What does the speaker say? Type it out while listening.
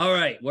All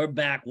right, we're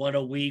back. What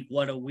a week.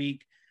 What a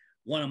week.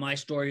 One of my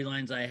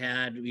storylines I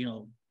had,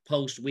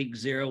 post week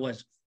 0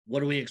 was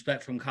what do we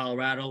expect from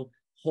Colorado?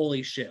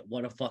 Holy shit,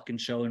 what a fucking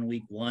show in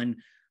week 1.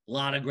 A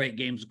lot of great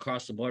games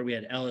across the board. We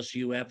had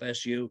LSU,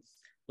 FSU.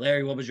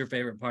 Larry, what was your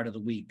favorite part of the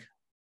week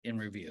in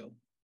review?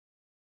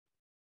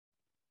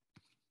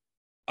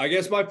 I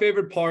guess my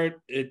favorite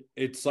part,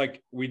 it's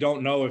like we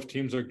don't know if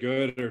teams are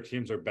good or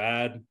teams are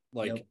bad.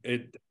 Like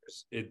it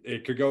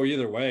could go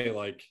either way.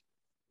 Like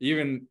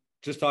even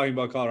just talking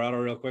about Colorado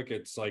real quick,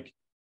 it's like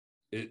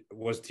it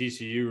was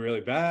TCU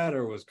really bad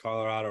or was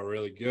Colorado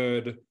really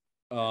good?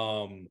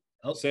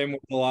 Same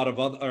with a lot of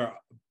other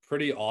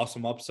pretty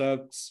awesome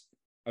upsets.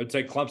 I would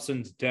say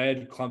Clemson's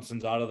dead.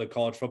 Clemson's out of the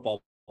college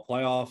football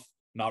playoff.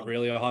 Not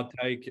really a hot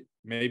take,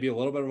 maybe a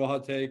little bit of a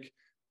hot take.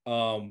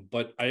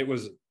 But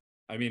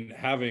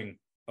having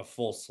a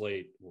full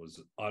slate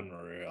was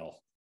unreal.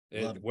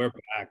 We're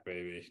back,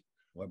 baby.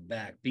 We're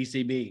back.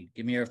 BCB,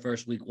 give me your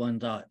first week 1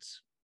 thoughts.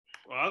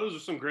 Well, those are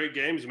some great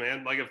games,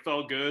 man. Like, it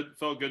felt good.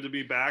 Felt good to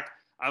be back.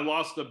 I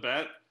lost a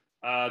bet.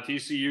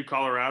 TCU,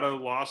 Colorado,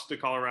 lost to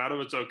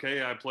Colorado. It's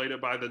okay. I played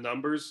it by the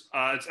numbers.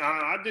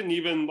 I didn't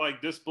even,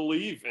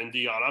 disbelieve in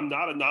Deion. I'm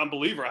not a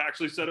non-believer. I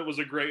actually said it was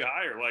a great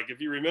hire. Like, if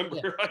you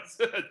remember, I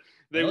said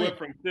they went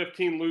from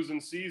 15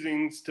 losing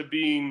seasons to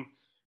being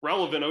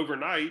relevant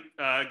overnight.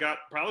 Got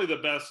probably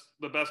the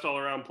best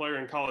all-around player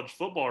in college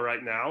football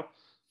right now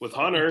with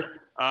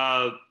Hunter.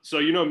 So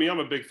you know me, I'm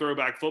a big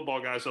throwback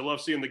football guy, so I love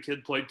seeing the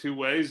kid play 2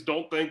 ways.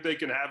 Don't think they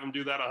can have him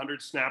do that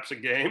 100 snaps a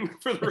game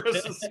for the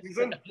rest of the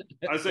season.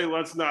 I say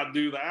let's not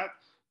do that.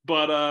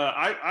 But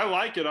I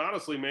like it,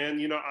 honestly, man.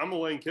 You know, I'm a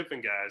Lane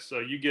Kiffin guy, so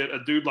you get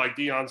a dude like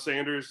Deion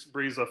Sanders,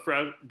 breathes a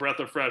breath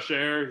of fresh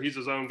air. He's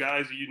his own guy.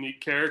 He's a unique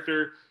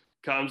character,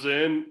 comes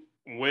in,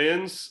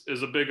 wins,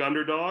 is a big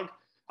underdog.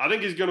 I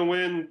think he's going to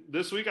win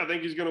this week. I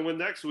think he's going to win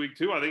next week,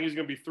 too. I think he's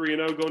going to be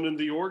 3-0 going into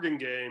the Oregon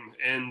game.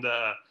 And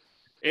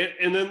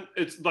then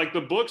it's like the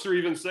books are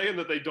even saying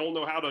that they don't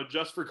know how to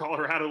adjust for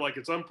Colorado. Like,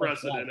 it's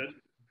unprecedented.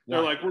 They're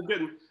like,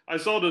 I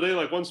saw today,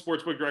 like, one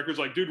sportsbook director's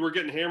like, dude, we're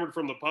getting hammered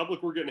from the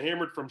public. We're getting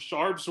hammered from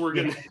sharps. We're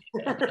getting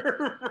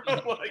hammered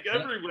from, like,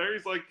 everywhere.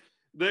 He's like,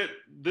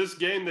 this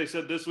game, they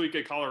said this week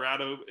at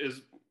Colorado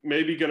is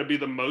maybe going to be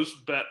the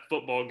most bet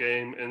football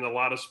game in a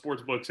lot of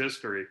sportsbooks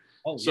history.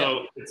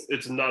 So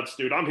it's nuts,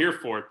 dude. I'm here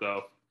for it,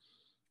 though.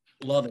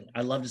 Love it.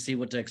 I love to see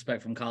what to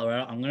expect from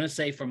Colorado. I'm going to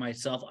say for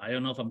myself, I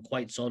don't know if I'm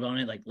quite sold on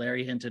it. Like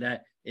Larry hinted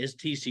at, is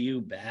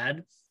TCU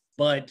bad?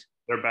 But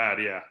they're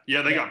bad, yeah.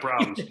 Yeah, they got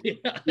problems.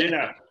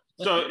 Yeah.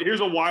 So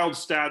here's a wild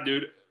stat,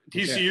 dude.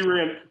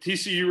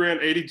 TCU ran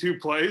 82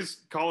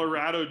 plays.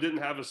 Colorado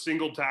didn't have a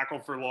single tackle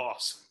for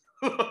loss.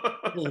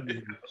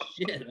 Holy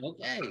shit.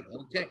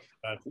 Okay.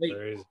 That's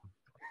crazy.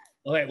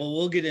 All right, well,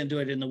 we'll get into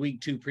it in the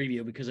week 2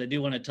 preview because I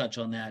do want to touch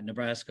on that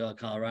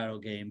Nebraska-Colorado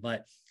game.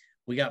 But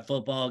we got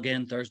football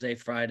again Thursday,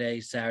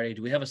 Friday, Saturday.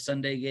 Do we have a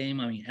Sunday game?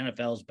 I mean,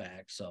 NFL's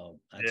back, so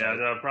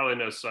no, probably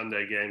no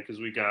Sunday game because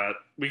we got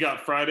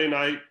Friday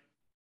night.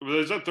 Well,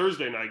 there's a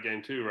Thursday night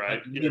game too,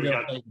 right? We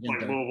got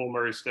Louisville,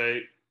 Murray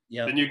State.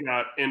 Yeah. Then you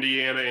got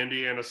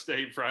Indiana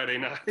State Friday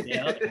night.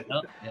 Yeah.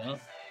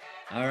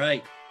 All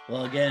right.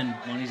 Well, again,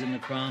 money's in the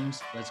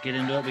crumbs. Let's get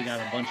into it. We got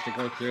a bunch to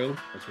go through.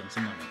 Let's win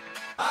some money.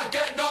 I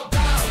get knocked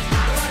down,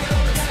 but I get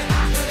up again.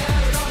 To the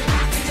heaven only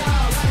beat me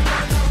down. I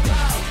get knocked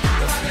down,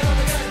 but I get up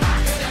again.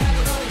 To the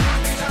heaven only beat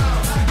me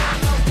down. I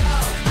get knocked down,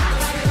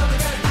 but I get up again. To the heaven only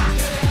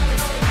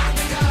beat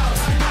me down.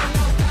 I get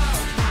knocked down,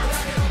 but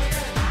I get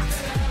up again. To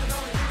the heaven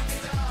only beat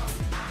me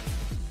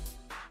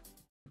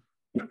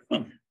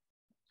down.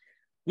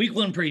 Week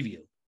 1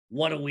 preview.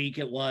 What a week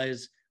it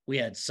was. We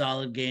had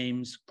solid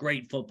games,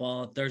 great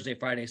football, Thursday,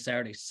 Friday,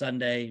 Saturday,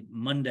 Sunday,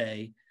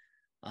 Monday.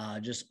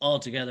 Just all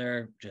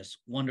together, just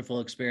wonderful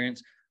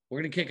experience.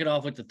 We're going to kick it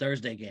off with the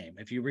Thursday game.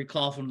 If you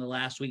recall from the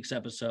last week's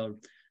episode,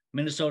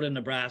 Minnesota,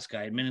 Nebraska.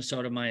 I had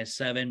Minnesota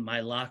 -7,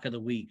 my lock of the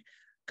week.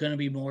 Going to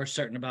be more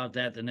certain about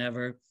that than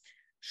ever.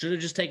 Should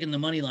have just taken the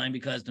money line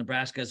because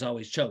Nebraska is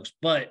always chokes.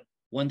 But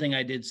one thing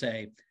I did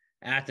say,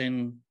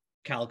 Athan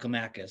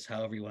Kalkamakis,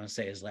 however you want to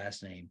say his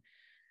last name,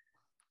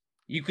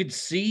 you could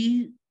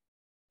see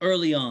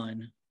early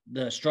on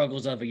the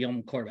struggles of a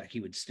young quarterback.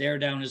 He would stare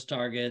down his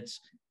targets.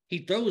 He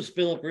throws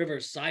Phillip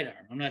Rivers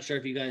sidearm. I'm not sure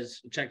if you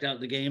guys checked out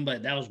the game,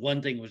 but that was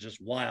one thing that was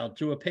just wild.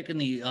 Threw a pick in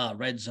the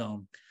red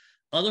zone.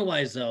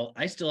 Otherwise, though,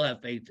 I still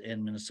have faith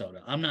in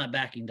Minnesota. I'm not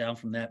backing down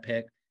from that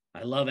pick.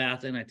 I love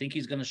Athan. I think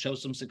he's going to show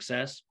some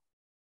success.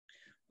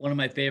 One of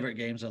my favorite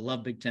games. I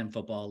love Big Ten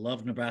football. I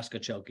love Nebraska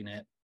choking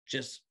it.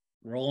 Just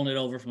rolling it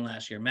over from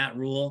last year. Matt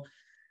Rule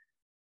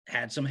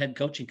had some head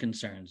coaching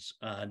concerns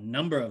a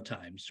number of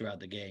times throughout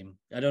the game.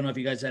 I don't know if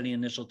you guys had any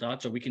initial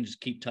thoughts, or we can just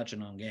keep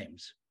touching on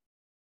games.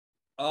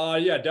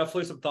 Yeah,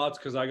 definitely some thoughts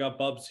because I got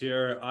Bubs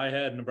here. I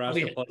had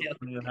Nebraska plus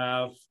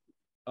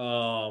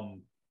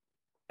 1.5.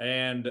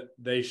 And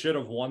they should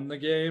have won the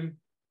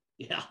game.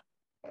 Yeah.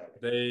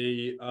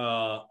 They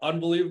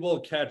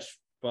unbelievable catch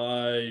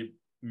by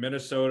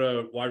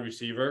Minnesota wide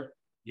receiver.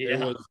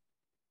 Yeah.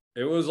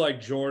 It was like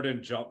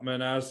Jordan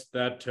Jumpman-esque,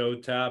 that toe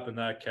tap and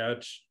that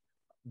catch.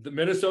 the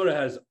Minnesota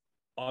has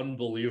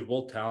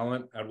unbelievable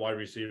talent at wide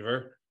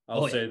receiver.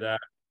 I'll say that.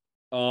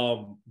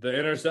 The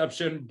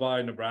interception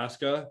by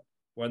Nebraska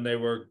when they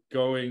were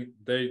going,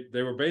 they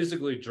were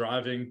basically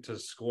driving to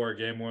score a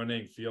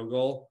game-winning field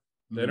goal.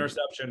 The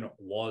interception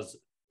was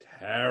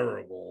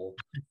terrible.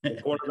 The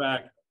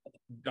quarterback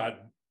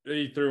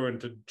he threw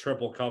into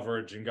triple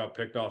coverage and got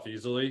picked off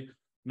easily.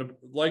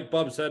 Like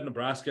Bub said,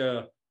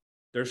 Nebraska,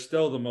 they're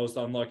still the most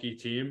unlucky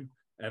team,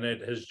 and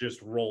it has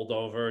just rolled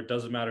over. It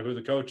doesn't matter who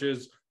the coach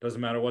is,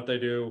 doesn't matter what they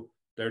do.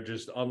 They're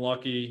just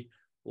unlucky.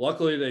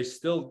 Luckily, they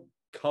still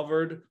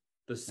covered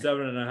the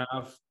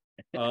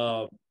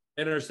 7.5.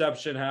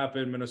 Interception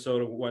happened.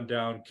 Minnesota went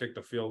down, kicked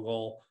the field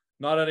goal.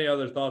 Not any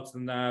other thoughts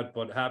than that,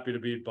 but happy to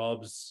beat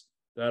Bubs.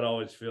 That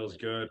always feels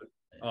good,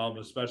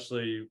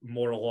 especially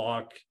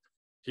Mortalock.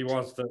 He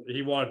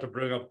wanted to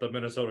bring up the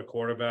Minnesota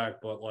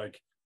quarterback, but like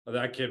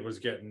that kid was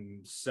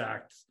getting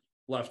sacked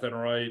left and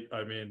right.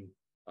 I mean,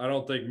 I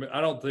don't think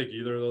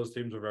either of those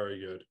teams are very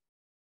good.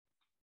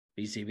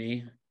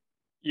 BCB.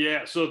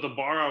 Yeah, so the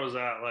bar I was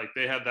at, like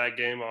they had that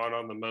game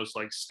on the most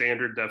like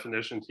standard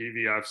definition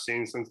TV I've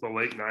seen since the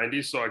late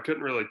 90s, so I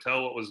couldn't really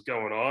tell what was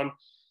going on.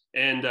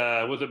 And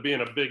with it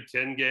being a Big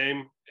Ten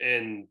game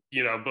and,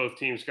 you know, both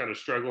teams kind of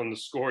struggling to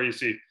score, you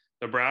see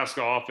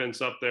Nebraska offense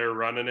up there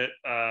running it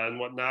and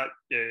whatnot.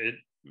 It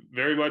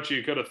very much,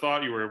 you could have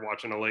thought you were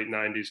watching a late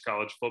 90s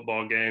college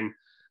football game.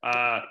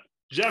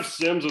 Jeff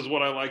Sims is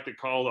what I like to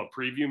call a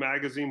preview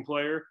magazine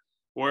player,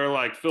 where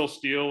like Phil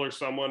Steele or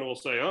someone will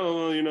say,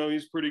 oh, you know,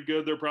 he's pretty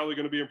good. They're probably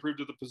going to be improved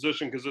to the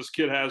position because this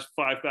kid has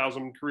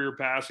 5,000 career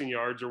passing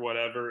yards or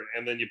whatever.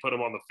 And then you put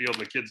him on the field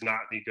and the kid's not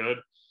any good.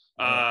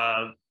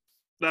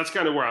 That's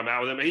kind of where I'm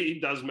at with him. He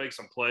does make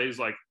some plays,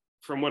 like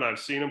from when I've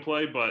seen him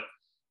play, but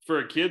for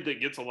a kid that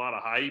gets a lot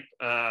of hype,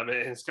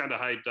 it's kind of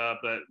hyped up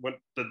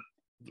that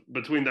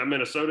between that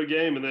Minnesota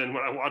game and then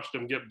when I watched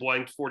him get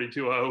blanked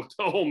 42-0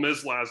 to Ole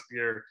Miss last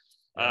year,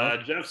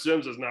 Jeff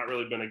Sims has not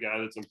really been a guy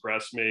that's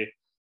impressed me.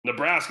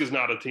 Nebraska's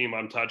not a team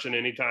I'm touching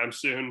anytime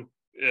soon,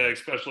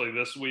 especially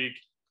this week.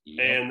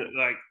 Yep. And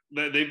like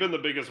they've been the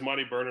biggest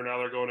money burner. Now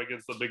they're going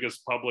against the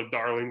biggest public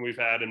darling we've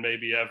had in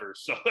maybe ever.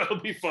 So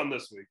that'll be fun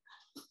this week.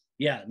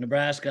 Yeah,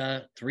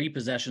 Nebraska, 3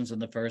 possessions in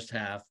the first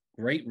half.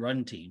 Great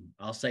run team.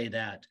 I'll say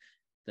that.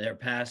 Their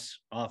pass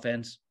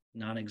offense,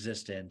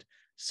 non-existent.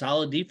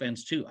 Solid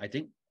defense, too. I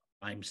think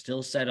I'm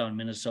still set on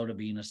Minnesota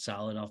being a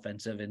solid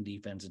offensive and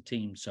defensive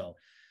team. So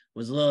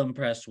was a little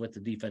impressed with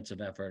the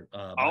defensive effort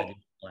by the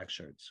Black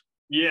Shirts.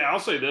 Yeah, I'll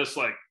say this,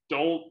 like,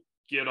 don't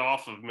get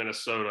off of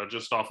Minnesota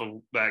just off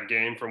of that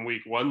game from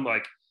week 1.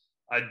 Like,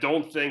 I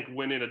don't think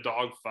winning a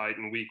dogfight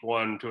in week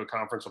 1 to a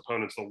conference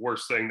opponent's the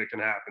worst thing that can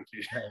happen to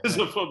you as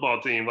a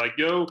football team. Like,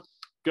 go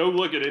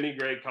look at any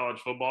great college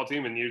football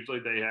team, and usually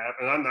they have.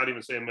 And I'm not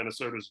even saying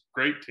Minnesota's a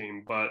great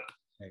team, but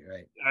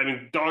right. I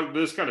mean,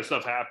 this kind of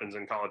stuff happens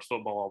in college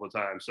football all the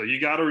time. So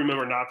you got to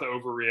remember not to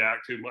overreact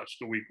too much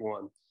to week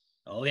 1.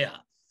 Oh yeah.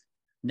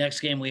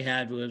 Next game we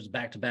had was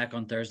back-to-back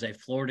on Thursday,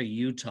 Florida,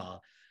 Utah.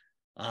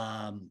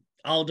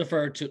 I'll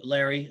defer to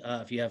Larry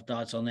if you have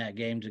thoughts on that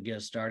game to get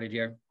us started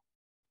here.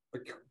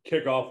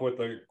 Kick off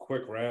with a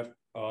quick rant.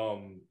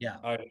 Yeah.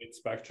 I hate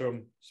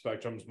Spectrum.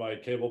 Spectrum's my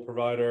cable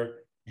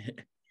provider.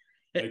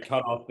 They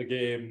cut off the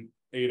game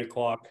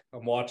 8:00.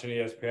 I'm watching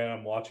ESPN.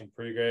 I'm watching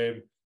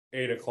pregame.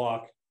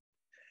 8:00.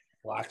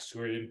 Black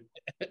screen.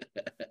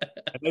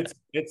 And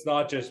it's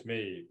not just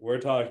me. We're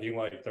talking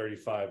like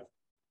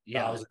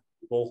 35,000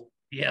 people.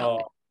 Yeah.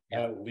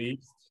 At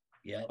least.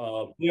 Yeah.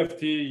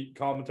 PFT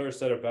commentator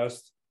said it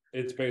best.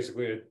 It's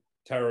basically a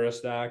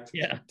terrorist act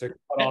to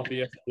cut off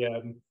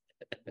ESPN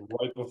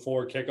right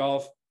before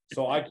kickoff.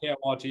 So I can't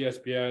watch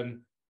ESPN.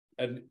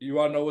 And you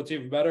want to know what's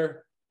even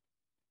better?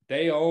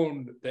 They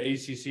own the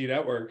ACC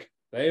network.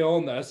 They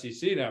own the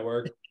SEC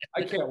network.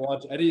 I can't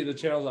watch any of the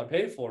channels I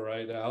pay for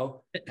right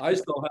now. I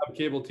still have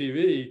cable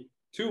TV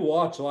to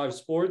watch live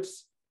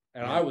sports,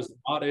 and I was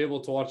not able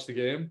to watch the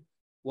game.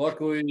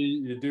 Luckily,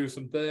 you do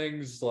some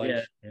things like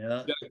get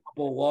a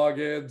couple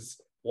logins,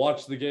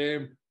 watch the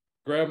game.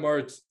 Graham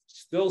Mertz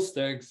still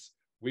stinks.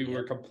 We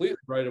were completely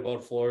right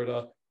about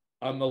Florida.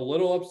 I'm a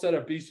little upset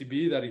at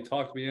BCB that he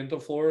talked me into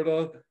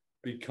Florida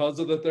because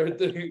of the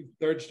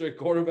third straight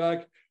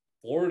quarterback.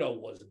 Florida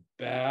was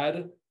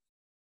bad.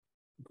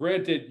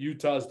 Granted,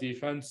 Utah's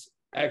defense,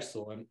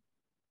 excellent.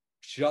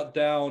 Shut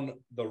down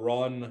the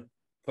run,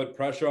 put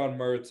pressure on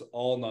Mertz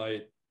all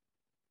night.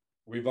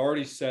 We've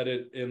already said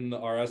it in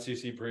our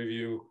SEC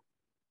preview.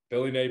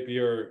 Billy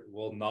Napier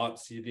will not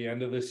see the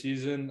end of the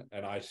season,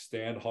 and I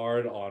stand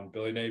hard on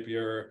Billy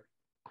Napier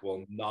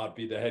will not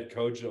be the head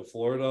coach of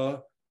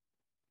Florida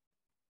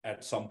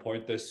at some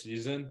point this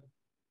season.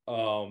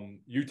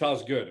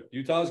 Utah's good.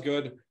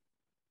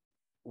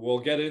 We'll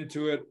get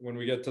into it when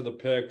we get to the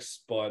picks,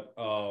 but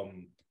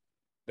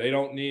they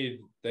don't need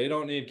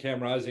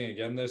Cam Rising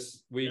again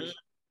this week.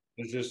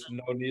 There's just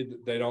no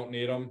need. They don't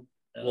need him.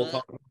 We'll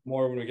talk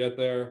more when we get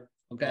there.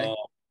 Okay.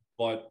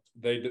 But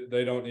they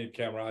don't need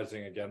Cam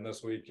Rising again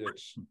this week.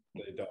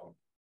 They don't.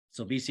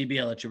 So BCB,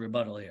 I'll let you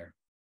rebuttal here.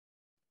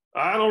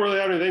 I don't really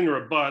have anything to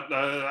rebut.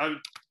 I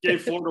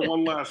gave Florida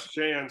one last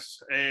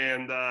chance,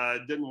 and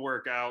it didn't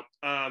work out.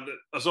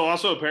 So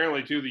also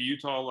apparently too, the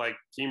Utah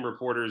team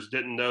reporters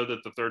didn't know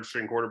that the third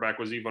string quarterback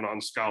was even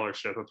on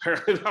scholarship.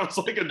 Apparently that was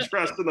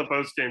addressed in the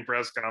post game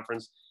press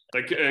conference.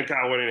 And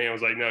Kyle Whittingham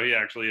was like, "No, he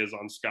actually is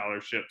on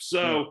scholarship."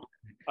 So,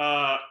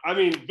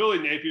 Billy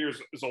Napier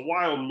is a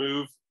wild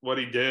move what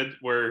he did,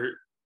 where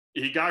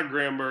he got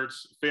Graham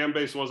Mertz. Fan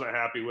base wasn't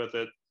happy with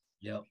it.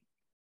 Yep.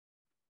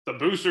 The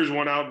boosters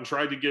went out and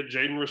tried to get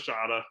Jaden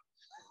Rashada,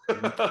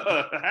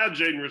 had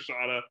Jaden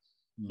Rashada.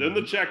 Mm-hmm. Then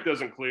the check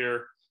doesn't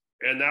clear.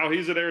 And now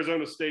he's at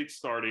Arizona State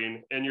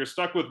starting, and you're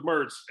stuck with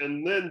Mertz,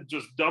 and then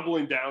just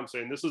doubling down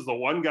saying, this is the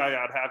one guy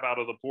I'd have out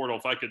of the portal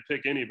if I could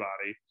pick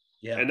anybody.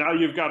 Yeah. And now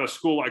you've got a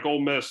school like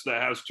Ole Miss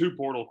that has two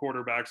portal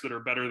quarterbacks that are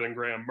better than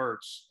Graham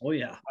Mertz. Oh,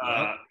 yeah.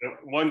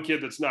 One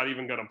kid that's not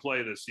even going to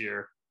play this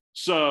year.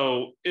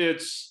 So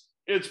it's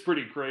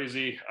pretty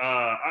crazy.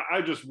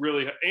 I just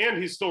really – and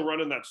he's still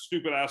running that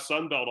stupid-ass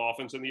Sun Belt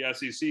offense in the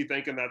SEC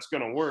thinking that's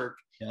going to work.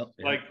 Yep.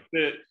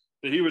 That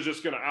he was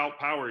just going to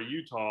outpower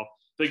Utah.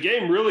 The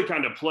game really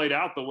kind of played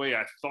out the way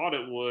I thought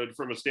it would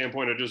from a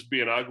standpoint of just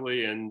being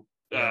ugly and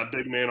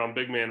big man on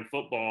big man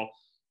football.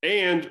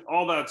 And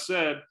all that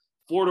said,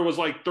 Florida was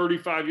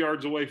 35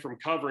 yards away from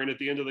covering at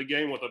the end of the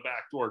game with a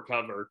backdoor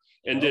cover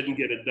and didn't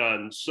get it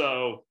done.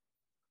 So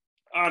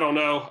I don't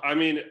know. I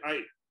mean,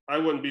 I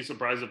wouldn't be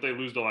surprised if they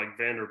lose to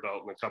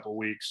Vanderbilt in a couple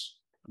weeks.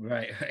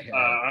 Right.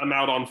 I'm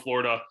out on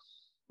Florida.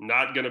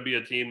 Not going to be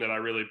a team that I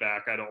really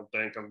back, I don't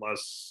think,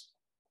 unless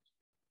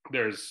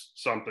there's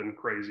something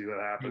crazy that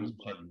happens.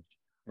 But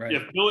right.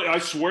 I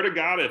swear to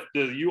God, if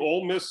the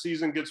Ole Miss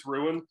season gets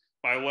ruined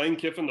by Lane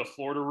Kiffin to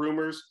Florida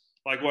rumors,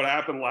 like what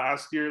happened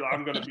last year,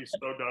 I'm going to be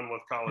so done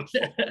with college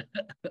football.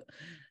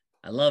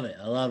 I love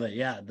it.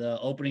 Yeah, the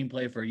opening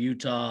play for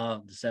Utah,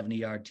 the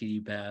 70-yard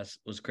TD pass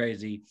was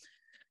crazy.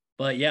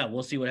 But, yeah,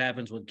 we'll see what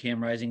happens when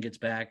Cam Rising gets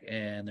back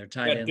and they're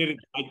tied in.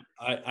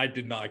 I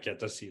did not get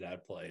to see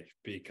that play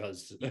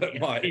because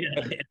I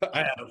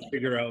had to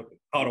figure out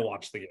how to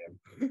watch the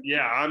game.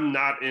 Yeah, I'm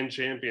not in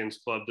Champions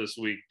Club this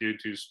week due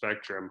to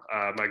Spectrum.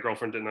 My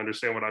girlfriend didn't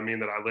understand what I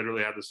mean, that I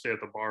literally had to stay at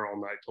the bar all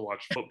night to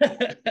watch football.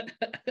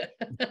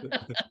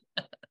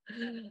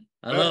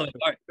 I love it.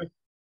 All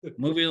right.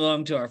 Moving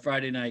along to our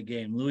Friday night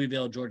game,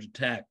 Louisville, Georgia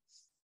Tech.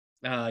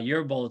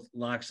 You're both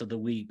locks of the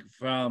week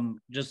from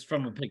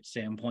a pick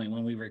standpoint.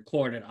 When we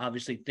recorded,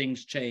 obviously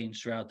things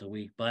change throughout the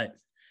week, but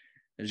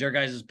it's your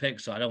guys' pick,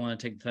 so I don't want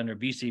to take the thunder.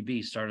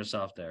 BCB, start us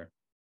off there.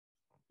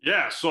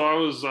 Yeah, so I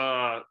was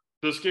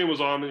this game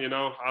was on,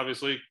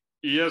 obviously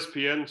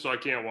ESPN, so I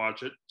can't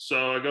watch it.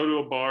 So I go to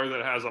a bar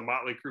that has a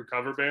Motley Crue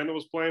cover band that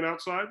was playing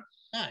outside.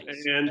 Nice.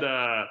 And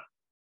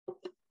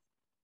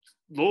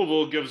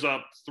Louisville gives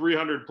up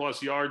 300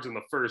 plus yards in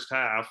the first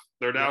half.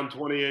 They're down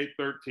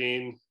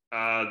 28-13.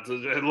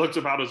 It looks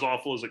about as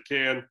awful as it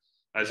can.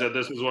 I said,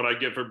 this is what I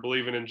get for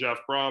believing in Jeff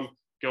Brom.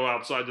 Go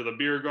outside to the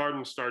beer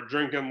garden, start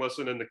drinking,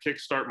 listening to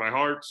Kickstart My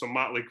Heart, some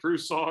Motley Crue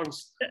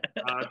songs.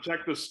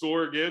 Check the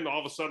score again. All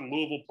of a sudden,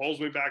 Louisville pulls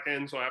me back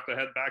in, so I have to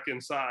head back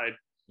inside.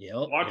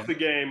 Watch the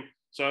game.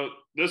 So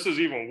this is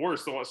even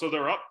worse. So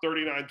they're up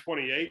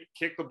 39-28,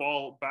 kick the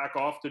ball back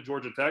off to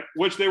Georgia Tech,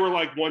 which they were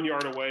 1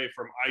 yard away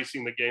from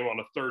icing the game on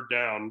a third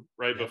down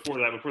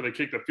before they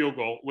kicked the field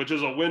goal, which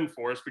is a win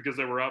for us because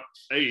they were up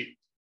 8.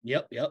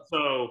 Yep.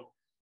 So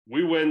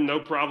we win, no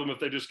problem if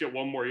they just get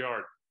one more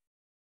yard.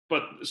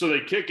 But so they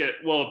kick it.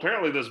 Well,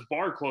 apparently this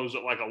bar closed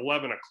at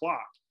 11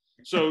 o'clock.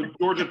 So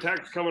Georgia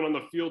Tech's coming on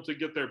the field to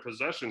get their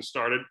possession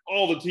started.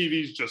 All the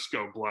TVs just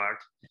go black.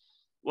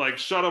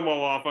 Shut them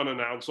all off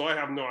unannounced. So I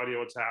have no idea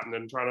what's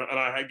happening. And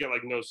I get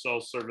no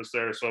cell service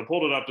there. So I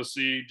pulled it up to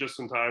see just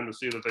in time to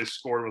see that they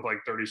scored with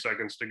 30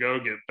 seconds to go,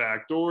 get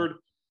backdoored.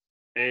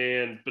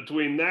 And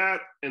between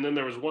that, and then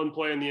there was one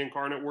play in the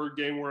Incarnate Word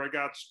game where I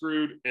got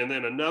screwed, and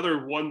then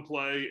another one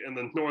play in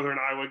the Northern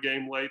Iowa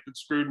game late that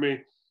screwed me.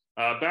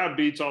 Bad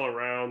beats all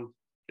around.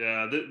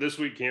 Yeah, this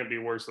week can't be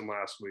worse than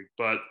last week.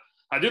 But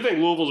I do think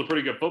Louisville's a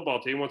pretty good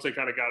football team once they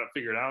kind of got it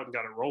figured out and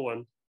got it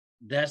rolling.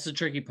 That's the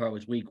tricky part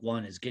with week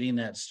one is getting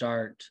that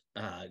start.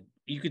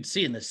 You could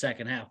see in the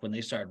second half when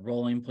they started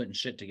rolling, putting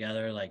shit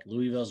together,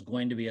 Louisville's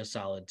going to be a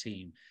solid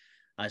team,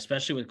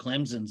 especially with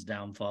Clemson's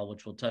downfall,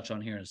 which we'll touch on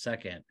here in a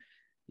second.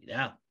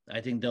 Yeah,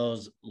 I think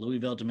those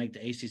Louisville to make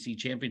the ACC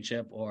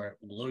championship or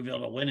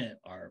Louisville to win it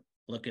are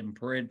looking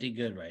pretty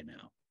good right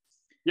now.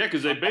 Yeah,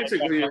 because they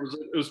basically it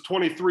was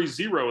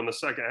 23-0 in the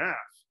second half.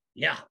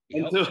 Yeah,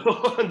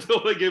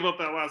 until they gave up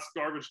that last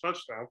garbage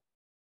touchdown.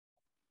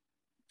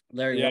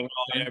 There you go.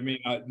 I mean,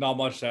 not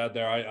much to add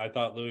there. I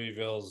thought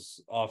Louisville's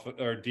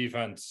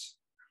defense.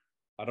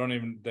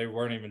 They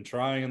weren't even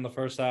trying in the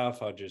first half.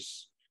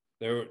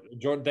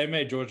 They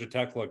made Georgia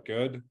Tech look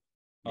good.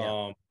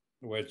 Yeah.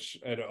 Which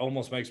it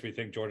almost makes me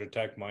think Georgia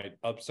Tech might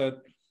upset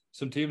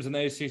some teams in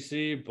the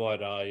ACC, but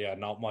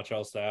not much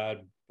else to add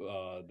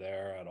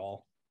there at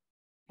all.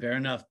 Fair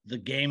enough. The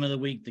game of the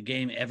week, the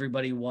game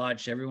everybody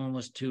watched, everyone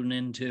was tuned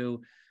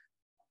into.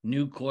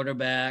 New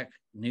quarterback,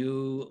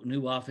 new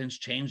offense,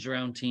 changed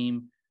around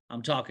team.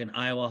 I'm talking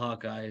Iowa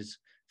Hawkeyes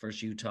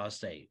versus Utah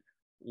State.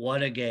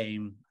 What a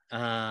game.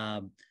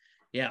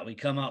 Yeah, we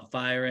come out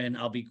firing.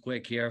 I'll be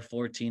quick here,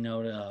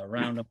 14-0 to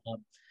round them up.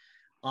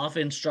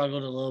 Offense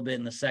struggled a little bit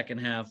in the second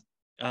half.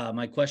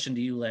 My question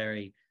to you,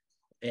 Larry,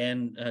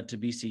 and to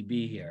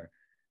BCB here,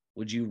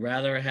 would you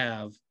rather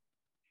have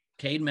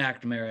Cade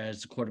McNamara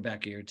as the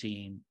quarterback of your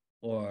team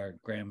or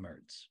Graham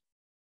Mertz?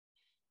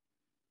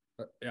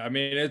 I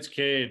mean, it's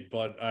Cade,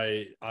 but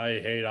I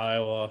hate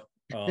Iowa.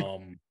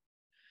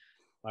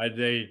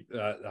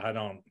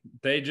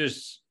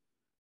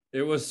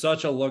 It was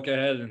such a look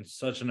ahead and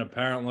such an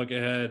apparent look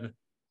ahead.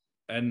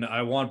 And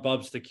I want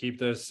Bubs to keep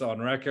this on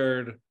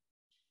record.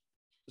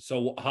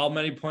 So how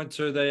many points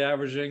are they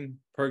averaging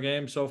per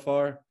game so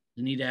far?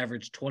 They need to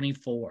average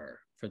 24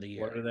 for the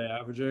year. What are they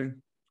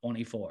averaging?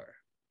 24.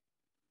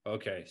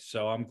 Okay,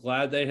 so I'm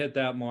glad they hit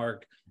that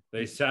mark.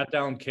 They sat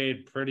down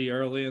Cade pretty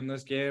early in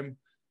this game.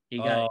 He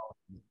got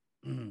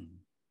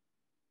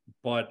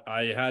but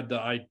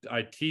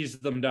I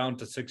teased them down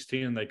to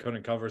 16 and they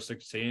couldn't cover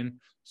 16.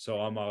 So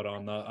I'm out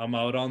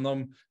on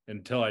them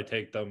until I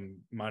take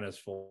them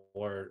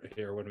 -4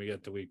 here when we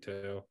get to week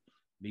 2.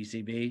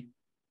 BCB.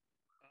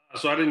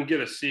 So I didn't get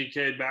to see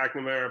Cade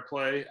McNamara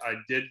play. I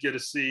did get to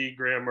see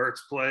Graham Mertz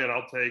play, and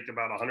I'll take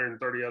about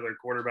 130 other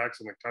quarterbacks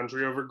in the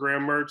country over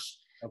Graham Mertz.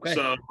 Okay.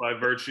 So by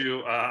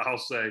virtue, I'll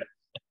say,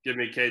 give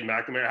me Cade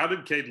McNamara. How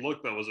did Cade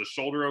look, though? Was his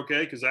shoulder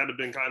okay? Because that had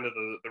been kind of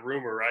the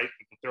rumor, right?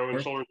 The throwing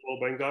shoulder's a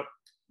little banged up.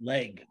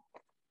 Leg.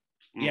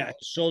 Yeah,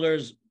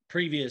 shoulders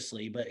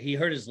previously, but he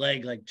hurt his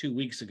leg like 2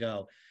 weeks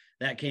ago.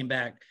 That came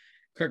back.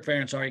 Kirk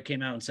Ferentz already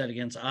came out and said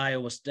against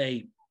Iowa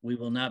State, we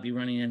will not be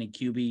running any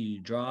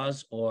QB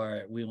draws,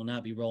 or we will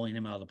not be rolling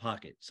him out of the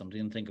pocket.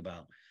 Something to think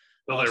about.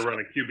 So they run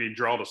a QB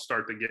draw to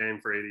start the game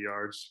for 80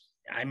 yards.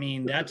 I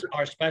mean, that's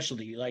our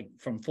specialty. Like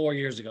from 4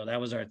 years ago, that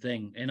was our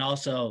thing. And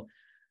also,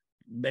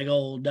 big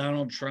old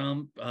Donald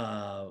Trump,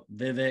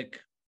 Vivek,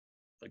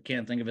 I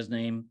can't think of his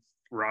name.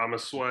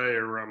 Ramasway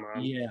or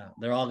Raman. Yeah,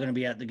 they're all going to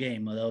be at the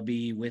game. They'll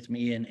be with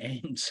me in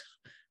Ames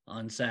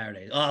on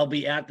Saturday. I'll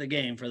be at the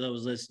game for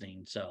those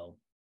listening. So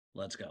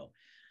let's go.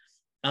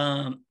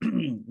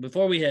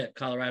 Before we hit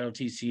Colorado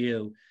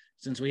TCU,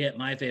 since we hit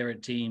my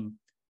favorite team,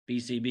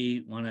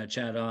 BCB, want to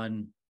chat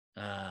on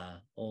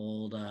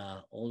old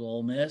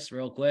Ole Miss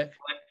real quick?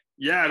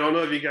 Yeah, I don't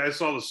know if you guys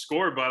saw the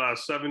score, but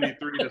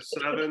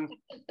 73-7.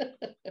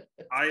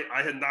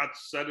 I had not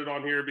said it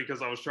on here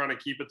because I was trying to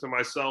keep it to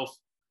myself.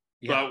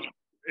 Yeah. But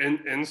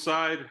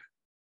inside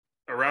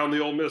around the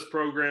Ole Miss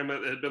program,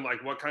 it had been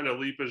like, what kind of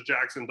leap has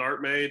Jackson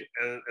Dart made?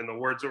 And the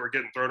words that were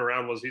getting thrown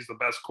around was he's the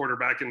best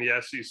quarterback in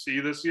the SEC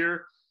this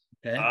year.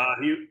 Okay.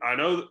 I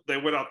know they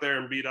went out there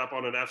and beat up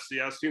on an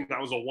FCS team.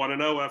 That was a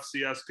 1-0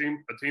 FCS team,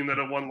 a team that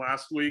had won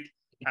last week,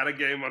 had a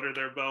game under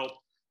their belt.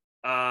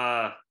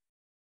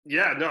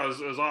 Yeah, no, it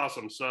was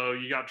awesome. So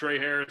you got Trey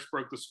Harris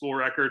broke the school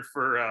record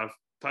for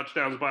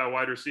touchdowns by a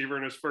wide receiver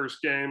in his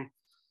first game.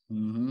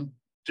 Mm-hmm.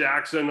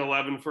 Jackson,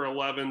 11 for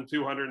 11,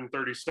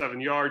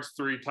 237 yards,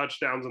 3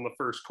 touchdowns in the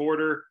first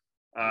quarter.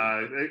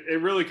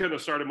 It really couldn't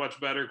have started much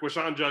better.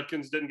 Quishon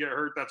Judkins didn't get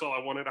hurt. That's all I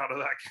wanted out of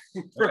that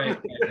game. Right.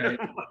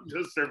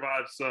 Just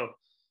survived. So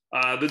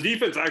the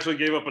defense actually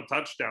gave up a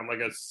touchdown.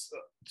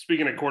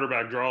 Speaking of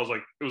quarterback draws,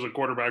 like it was a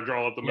quarterback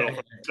draw at the middle,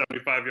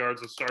 75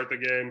 yards to start the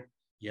game.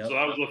 Yep. So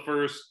that was the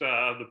first,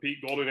 the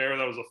Pete Golden era.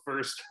 That was the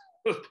first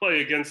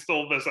play against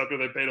Ole Miss after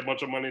they paid a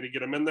bunch of money to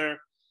get him in there.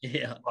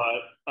 Yeah.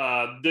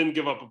 But didn't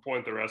give up a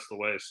point the rest of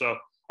the way. So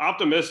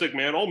optimistic,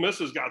 man. Ole Miss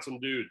has got some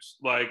dudes.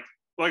 Like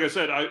I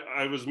said,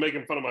 I was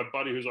making fun of my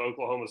buddy who's an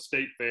Oklahoma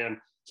State fan.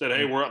 Said,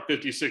 hey, we're up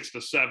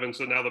 56-7.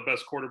 So now the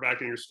best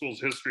quarterback in your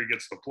school's history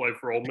gets to play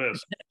for Ole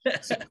Miss.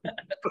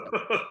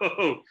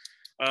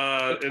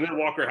 And then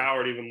Walker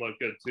Howard even looked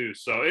good too.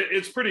 So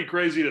it's pretty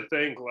crazy to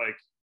think like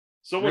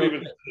someone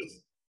even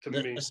says to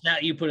me. The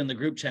stat you put in the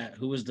group chat,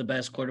 who was the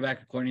best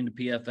quarterback according to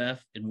PFF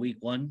in week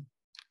 1?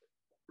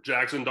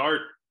 Jackson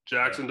Dart.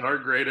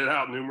 Dart graded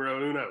out numero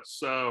uno.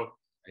 So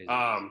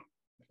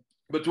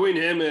between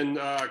him and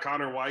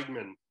Connor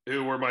Weigman,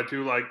 who were my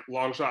 2 like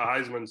long shot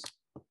Heismans,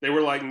 they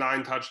were like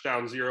 9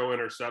 touchdowns, 0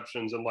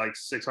 interceptions, and like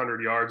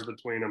 600 yards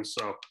between them.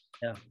 So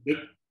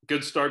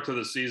good start to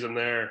the season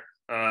there.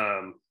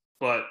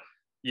 But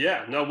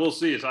yeah, no, we'll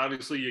see. It's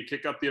obviously you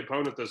kick up the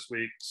opponent this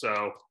week,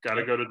 so got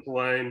to go to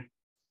Tulane.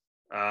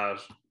 I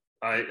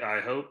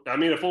hope. I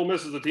mean, if Ole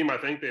Miss is the team I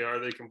think they are,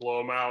 they can blow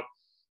them out.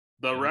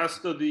 The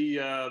rest of the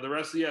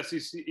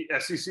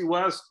SEC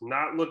West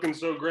not looking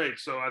so great.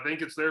 So I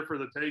think it's there for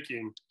the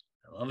taking.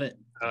 I love it.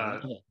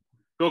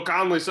 Bill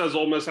Conley says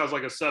Ole Miss has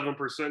like a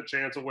 7%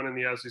 chance of winning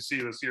the SEC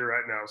this year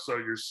right now. So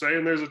you're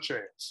saying there's a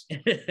chance.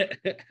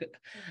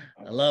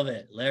 I love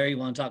it. Larry, you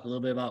want to talk a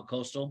little bit about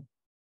Coastal?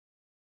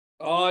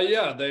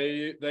 Yeah,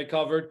 they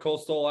covered.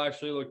 Coastal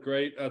actually looked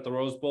great at the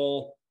Rose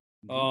Bowl.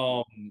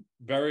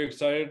 Very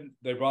excited.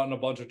 They brought in a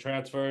bunch of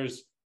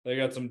transfers. They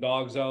got some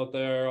dogs out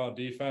there on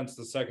defense.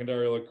 The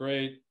secondary looked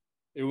great.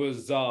 It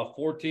was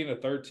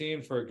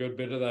 14-13 for a good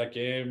bit of that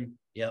game.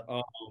 Yeah.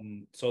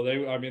 So they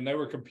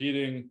were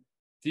competing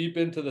deep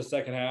into the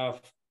second half.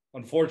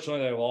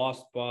 Unfortunately, they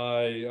lost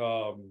by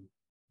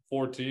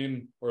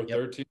 14 or 13.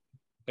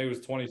 I think it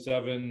was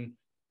 27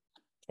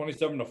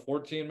 to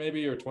 14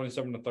 maybe, or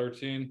 27 to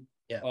 13.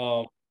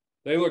 Yeah.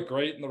 They look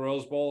great in the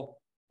Rose Bowl.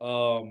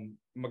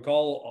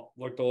 McCall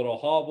looked a little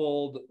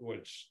hobbled,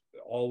 which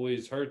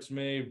always hurts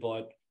me,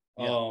 but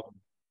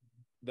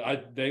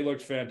they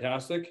looked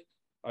fantastic.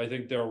 I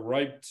think they're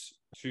ripe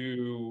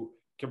to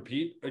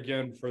compete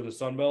again for the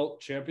Sun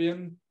Belt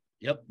champion.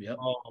 Yep.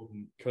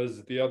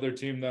 Because the other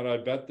team that I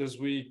bet this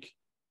week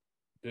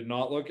did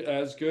not look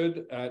as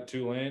good at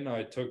Tulane.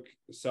 I took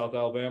South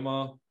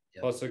Alabama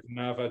plus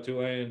 6.5 at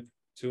Tulane.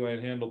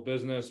 Tulane handled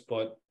business,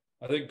 but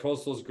I think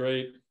Coastal's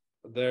great.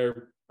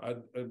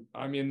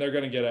 I mean, they're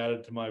going to get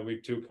added to my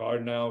week 2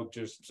 card now,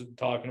 just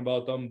talking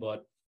about them.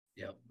 But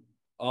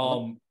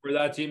for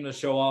that team to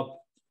show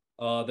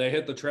up, they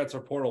hit the transfer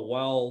portal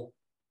well.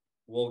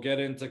 We'll get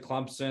into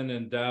Clemson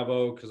and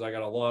Dabo because I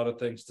got a lot of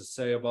things to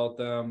say about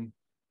them.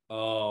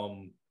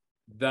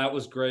 That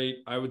was great.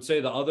 I would say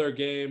the other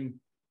game,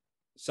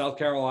 South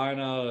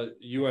Carolina,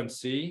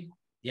 UNC.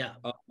 Yeah.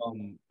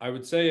 I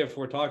would say if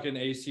we're talking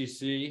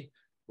ACC,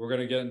 we're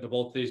going to get into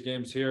both these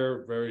games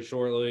here very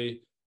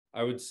shortly.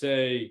 I would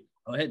say.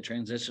 Go ahead,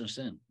 transition us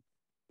in.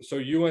 So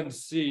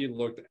UNC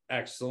looked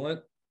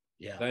excellent.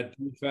 Yeah. That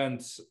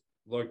defense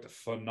looked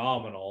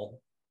phenomenal.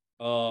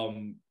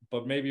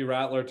 But maybe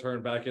Rattler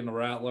turned back into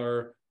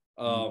Rattler.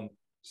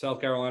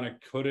 South Carolina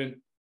couldn't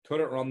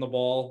run the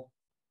ball.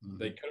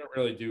 They couldn't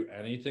really do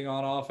anything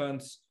on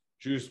offense.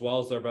 Juice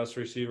Wells, their best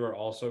receiver,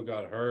 also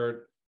got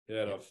hurt. He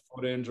had a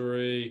foot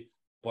injury.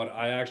 But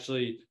I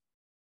actually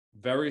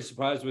very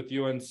surprised with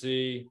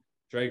UNC.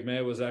 Drake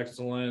May was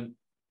excellent.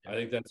 I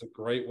think that's a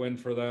great win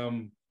for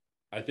them.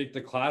 I think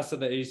the class of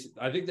the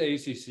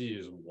ACC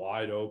is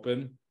wide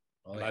open.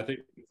 And I think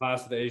the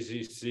class of the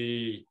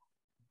ACC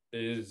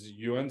is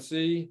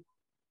UNC,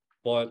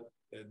 but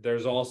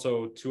there's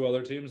also 2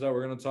 other teams that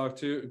we're going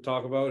to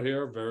talk about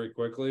here very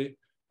quickly.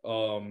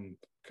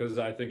 Because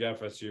I think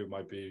FSU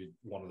might be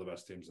one of the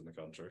best teams in the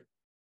country.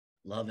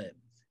 Love it.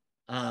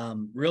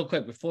 Real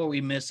quick before we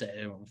miss it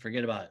and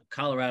forget about it,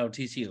 Colorado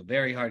TCU,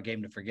 very hard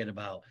game to forget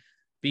about.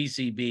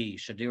 BCB,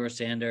 Shadira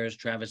Sanders,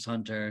 Travis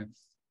Hunter.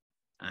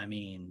 I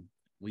mean,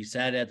 we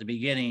said at the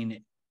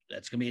beginning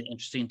that's going to be an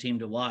interesting team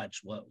to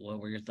watch. What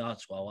were your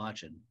thoughts while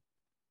watching?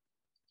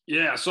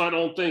 Yeah, so I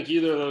don't think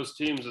either of those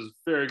teams is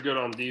very good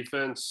on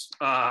defense,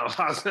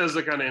 as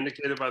I kind of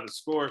indicated by the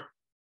score.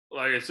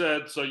 Like I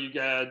said, so you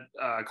got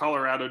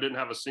Colorado didn't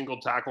have a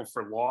single tackle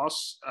for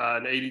loss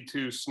in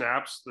 82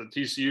 snaps that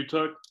TCU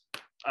took.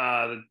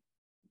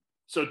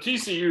 So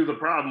TCU, the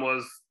problem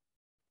was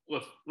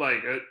with all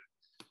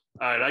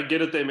right, I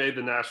get it. They made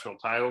the national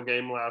title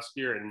game last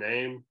year in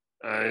name.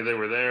 They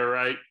were there,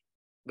 right?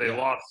 They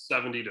lost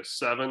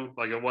 70-7.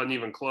 Like it wasn't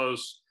even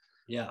close.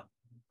 Yeah.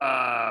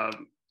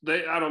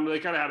 They kind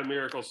of had a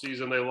miracle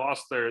season. They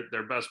lost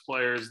their best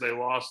players. They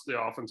lost the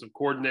offensive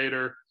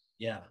coordinator.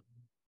 Yeah.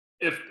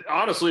 If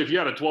you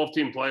had a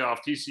 12-team playoff,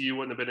 TCU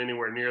wouldn't have been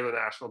anywhere near the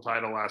national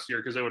title last year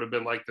because they would have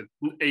been like the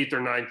 8th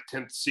or 9th,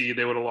 10th seed.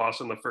 They would have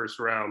lost in the first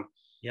round.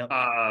 Yep.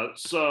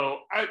 So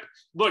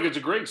it's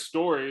a great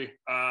story.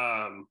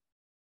 I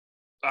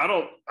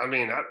don't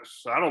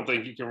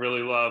think you can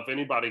really love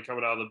anybody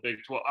coming out of the Big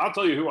 12. I'll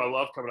tell you who I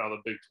love coming out of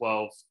the Big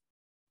 12.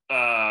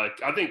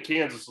 I think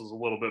Kansas is a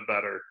little bit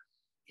better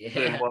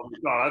than what we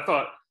thought. I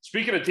thought,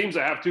 speaking of teams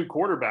that have 2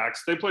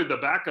 quarterbacks, they played the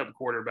backup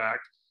quarterback.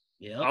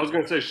 Yeah. I was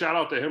going to say shout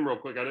out to him real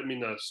quick. I didn't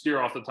mean to steer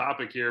off the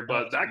topic here,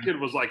 but that kid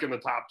was like in the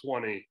top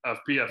 20 of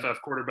PFF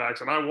quarterbacks.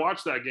 And I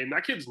watched that game.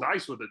 That kid's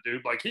nice with it,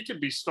 dude. Like he could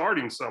be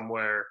starting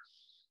somewhere.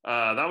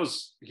 That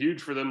was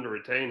huge for them to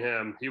retain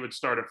him. He would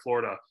start at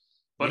Florida.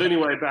 But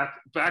anyway,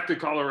 back to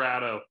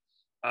Colorado.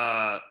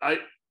 I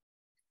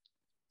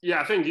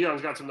think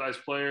Deion's got some nice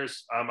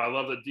players. I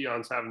love that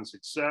Deion's having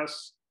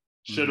success.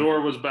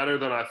 Shador was better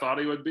than I thought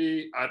he would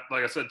be.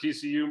 Like I said,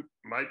 TCU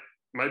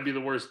might be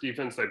the worst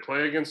defense they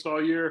play against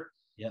all year.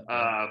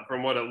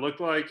 From what it looked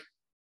like.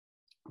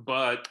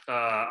 But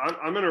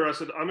I'm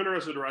interested. I'm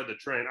interested to ride the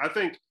train. I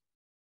think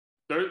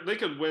they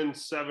could win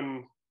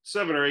 7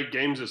 or 8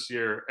 games this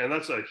year, and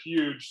that's a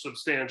huge,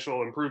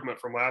 substantial improvement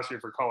from last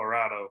year for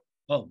Colorado.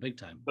 Oh, big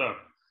time. So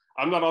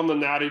I'm not on the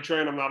Natty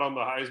train. I'm not on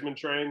the Heisman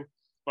train,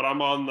 but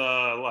I'm on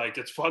the,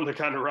 it's fun to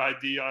kind of ride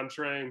Deion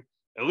train,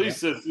 at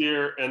least this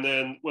year. And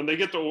then when they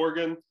get to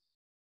Oregon,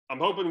 I'm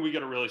hoping we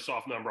get a really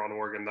soft number on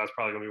Oregon. That's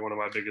probably going to be one of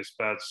my biggest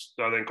bets.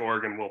 I think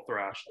Oregon will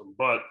thrash them.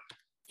 But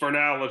for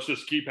now, let's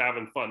just keep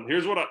having fun.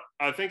 Here's what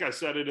I think I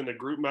said it in the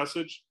group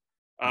message.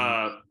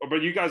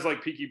 But you guys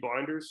like Peaky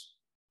Blinders?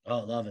 Oh,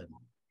 love it.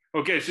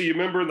 Okay, so you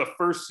remember the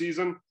first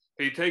season,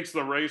 he takes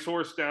the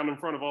racehorse down in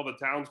front of all the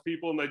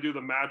townspeople and they do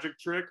the magic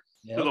trick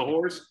to the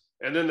horse.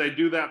 And then they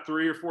do that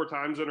 3 or 4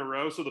 times in a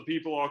row. So the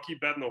people all keep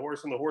betting the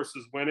horse and the horse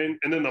is winning.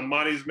 And then the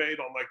money's made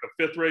on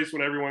the 5th race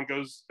when everyone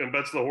goes and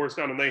bets the horse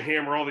down and they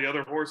hammer all the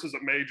other horses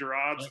at major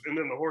odds. And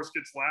then the horse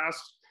gets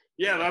last.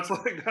 Yeah, that's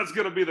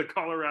going to be the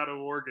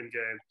Colorado-Oregon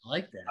game. I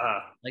like that.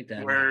 I like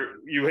that. Where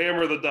you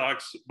hammer the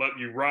Ducks, but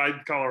you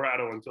ride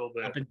Colorado until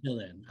then. Up until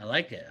then. I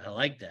like it. I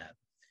like that.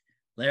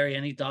 Larry,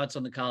 any thoughts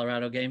on the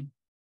Colorado game?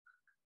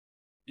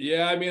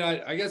 Yeah, I mean,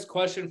 I guess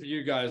question for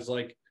you guys,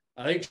 like,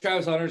 I think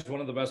Travis Hunter is one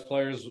of the best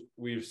players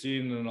we've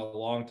seen in a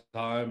long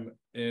time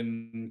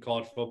in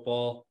college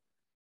football.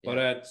 But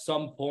at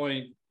some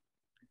point,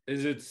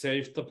 is it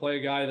safe to play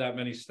a guy that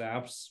many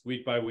snaps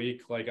week by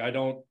week? Like,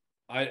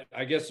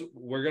 I guess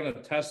we're going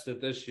to test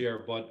it this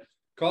year, but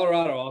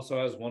Colorado also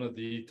has one of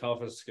the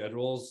toughest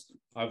schedules.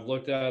 I've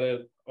looked at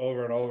it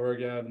over and over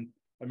again.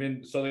 I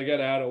mean, so they get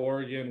at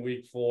Oregon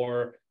week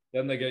 4,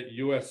 then they get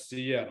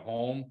USC at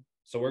home.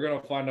 So we're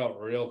going to find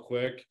out real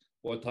quick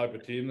what type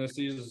of team this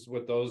is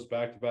with those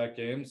back-to-back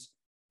games.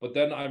 But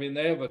then, I mean,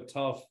 they have a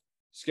tough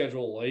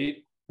schedule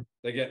late.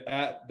 They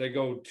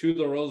go to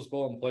the Rose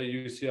Bowl and play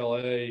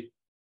UCLA.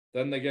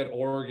 Then they get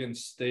Oregon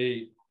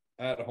State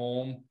at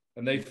home,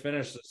 and they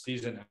finish the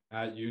season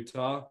at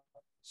Utah.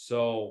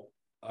 So,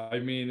 I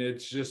mean,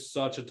 it's just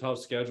such a tough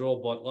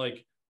schedule. But,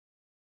 like,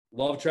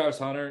 love Travis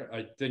Hunter.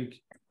 I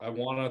think I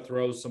want to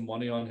throw some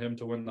money on him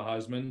to win the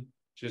Heisman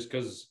just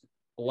because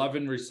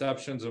 11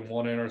 receptions and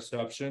 1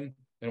 interception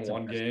in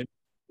one game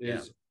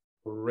is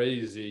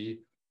crazy.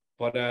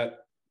 But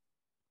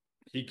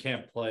he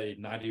can't play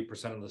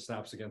 90% of the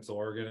snaps against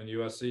Oregon and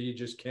USC. He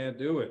just can't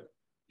do it.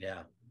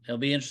 Yeah. It'll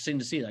be interesting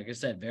to see. Like I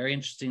said, very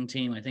interesting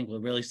team. I think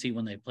we'll really see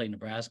when they play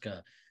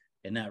Nebraska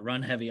in that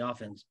run-heavy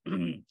offense.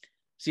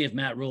 See if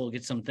Matt Rule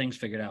gets some things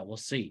figured out. We'll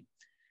see.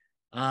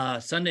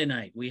 Sunday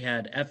night, we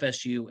had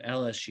FSU,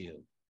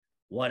 LSU.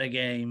 What a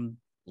game.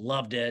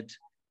 Loved it.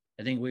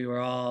 I think we were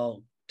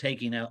all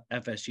taking out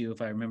FSU,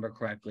 if I remember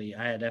correctly.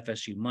 I had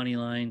FSU money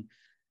line.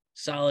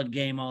 Solid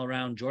game all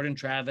around. Jordan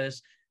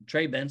Travis,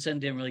 Trey Benson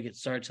didn't really get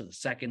started to the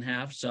second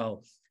half.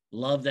 So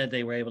love that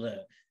they were able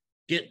to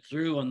get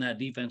through on that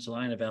defensive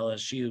line of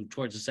LSU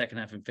towards the second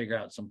half and figure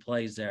out some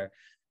plays there.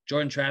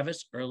 Jordan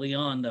Travis early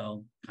on,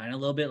 though, kind of a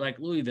little bit like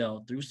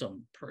Louisville, threw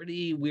some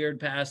pretty weird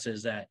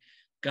passes that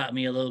got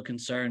me a little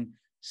concerned.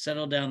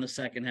 Settled down the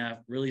second half,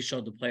 really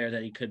showed the player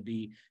that he could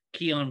be.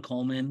 Keon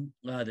Coleman,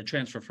 the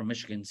transfer from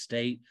Michigan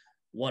State,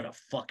 what a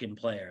fucking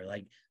player.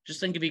 Like,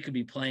 just think if he could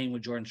be playing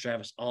with Jordan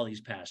Travis all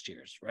these past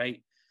years,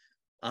 right?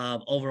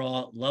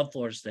 Overall, love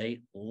Florida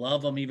State.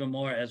 Love them even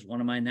more as one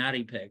of my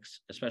natty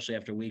picks, especially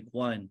after week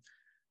 1.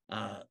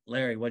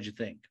 Larry, what'd you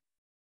think?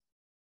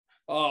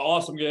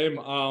 Awesome game.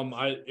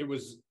 It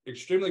was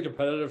extremely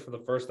competitive for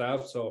the first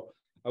half, so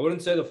I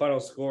wouldn't say the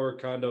final score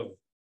kind of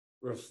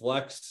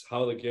reflects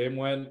how the game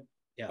went.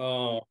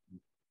 Yeah.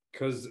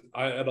 Because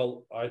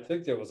I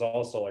think it was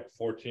also like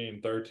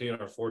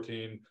 14-13 or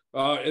 14.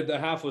 The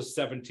half was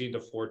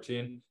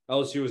 17-14.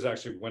 LSU was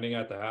actually winning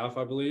at the half,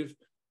 I believe.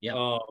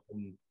 Yeah.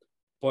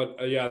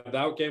 Yeah,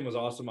 that game was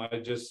awesome.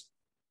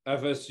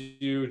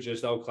 FSU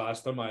just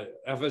outclassed them.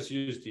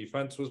 FSU's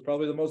defense was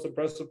probably the most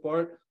impressive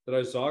part that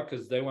I saw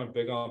because they went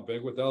big on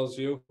big with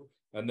LSU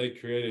and they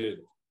created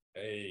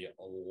a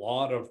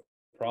lot of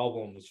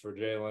problems for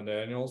Jalen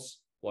Daniels,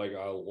 like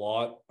a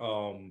lot.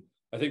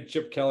 I think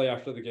Chip Kelly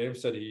after the game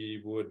said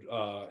he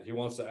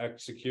wants to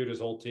execute his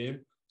whole team.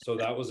 So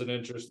that was an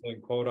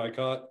interesting quote I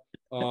caught.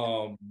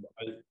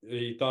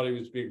 He thought he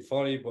was being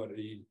funny, but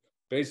he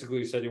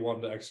basically said he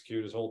wanted to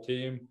execute his whole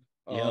team.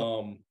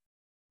 Yep.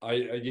 I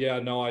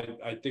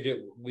think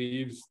it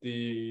leaves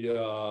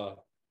the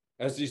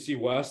SEC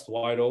West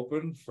wide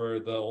open for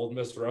the Ole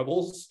Miss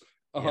Rebels.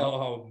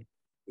 Yep.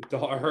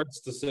 It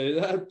hurts to say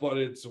that, but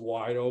it's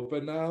wide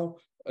open now.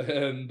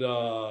 And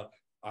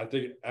I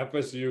think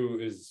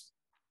FSU is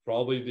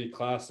probably the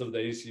class of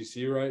the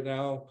ACC right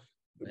now.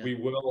 Yep.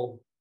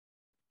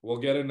 We'll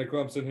get into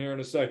Clemson here in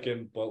a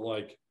second, but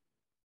like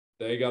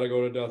they got to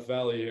go to Death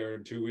Valley here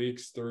in 2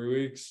 weeks, 3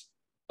 weeks.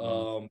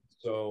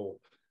 So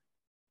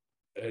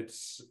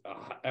it's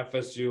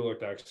FSU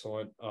looked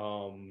excellent.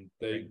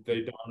 They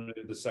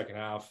dominated the second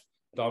half,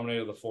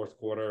 dominated the fourth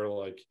quarter.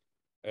 Like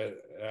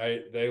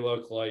they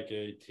look like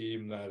a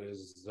team that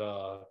is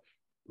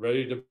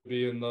ready to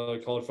be in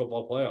the college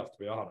football playoff, to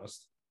be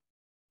honest.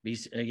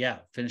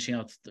 Finishing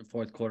out the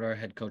fourth quarter,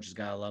 head coaches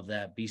gotta love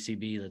that.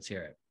 BCB, let's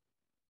hear it.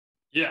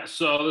 Yeah,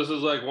 so this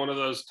is like one of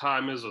those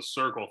time is a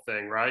circle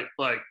thing, right?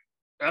 Like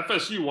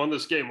FSU won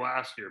this game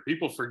last year.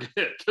 People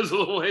forget because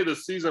of the way the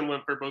season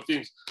went for both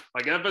teams.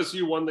 Like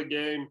FSU won the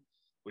game.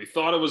 We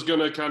thought it was going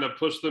to kind of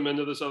push them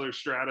into this other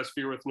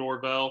stratosphere with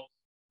Norvell.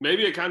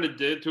 Maybe it kind of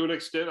did to an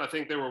extent. I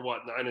think they were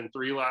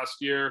 9-3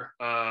 last year.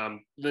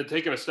 Then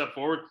taking a step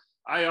forward.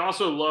 I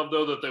also love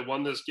though that they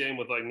won this game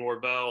with like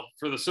Norvell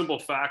for the simple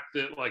fact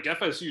that like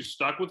FSU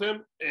stuck with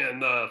him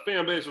and the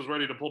fan base was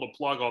ready to pull the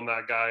plug on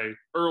that guy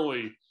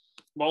early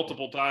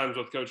multiple times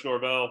with Coach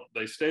Norvell.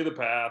 They stay the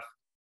path.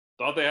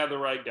 Thought they had the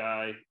right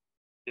guy.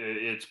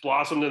 It's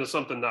blossomed into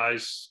something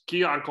nice.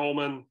 Keon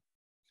Coleman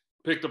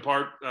picked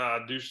apart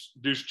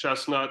Deuce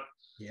Chestnut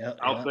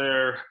out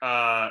there.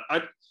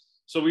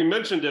 So we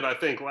mentioned it, I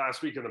think,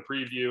 last week in the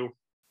preview.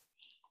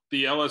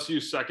 The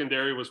LSU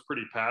secondary was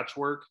pretty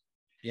patchwork.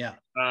 Yeah.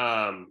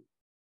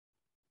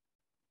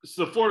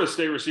 So the Florida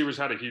State receivers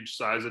had a huge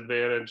size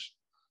advantage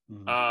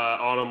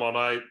on them all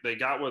night. They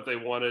got what they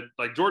wanted.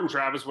 Like Jordan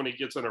Travis, when he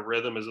gets in a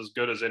rhythm, is as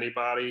good as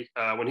anybody.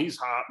 When he's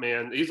hot,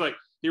 man,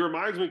 he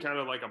reminds me kind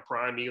of like a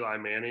prime Eli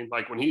Manning.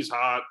 Like when he's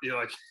hot,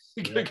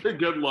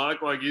 good luck.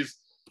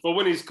 But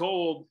when he's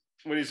cold,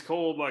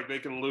 like they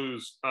can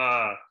lose.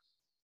 I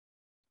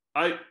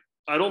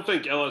don't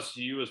think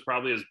LSU is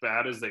probably as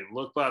bad as they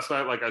looked last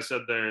night. Like I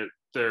said,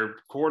 their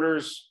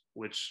corners,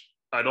 which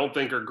I don't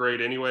think are great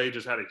anyway,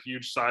 just had a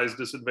huge size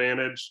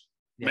disadvantage.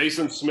 Yeah.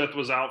 Mason Smith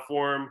was out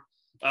for him.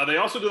 They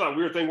also do that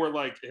weird thing where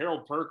like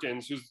Harold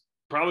Perkins, who's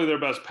probably their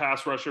best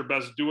pass rusher,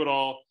 best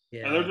do-it-all,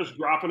 and they're just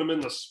dropping him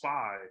in the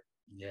spy.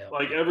 Yeah.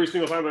 Like every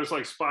single time they're just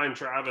like spying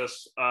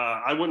Travis.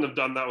 I wouldn't have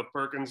done that with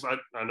Perkins.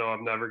 I know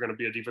I'm never going to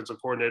be a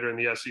defensive coordinator in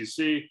the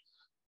SEC.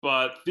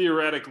 But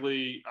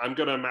theoretically, I'm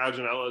going to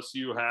imagine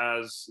LSU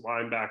has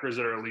linebackers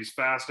that are at least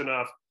fast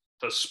enough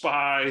to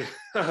spy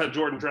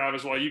Jordan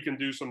Travis while you can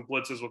do some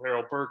blitzes with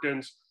Harold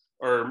Perkins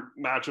or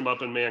match him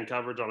up in man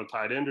coverage on a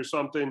tight end or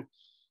something,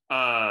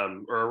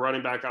 or a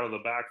running back out of the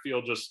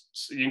backfield. Just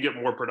so you can get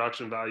more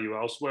production value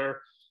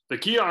elsewhere. The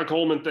Keon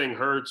Coleman thing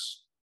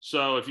hurts.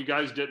 So if you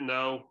guys didn't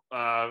know,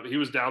 he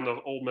was down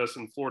to Ole Miss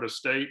and Florida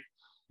State,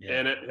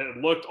 and it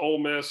had looked Ole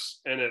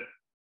Miss, and it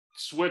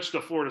switched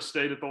to Florida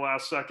State at the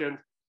last second.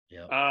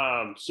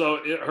 Yeah. So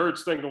it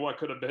hurts thinking what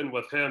could have been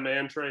with him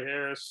and Trey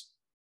Harris.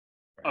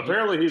 Right.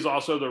 Apparently, he's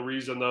also the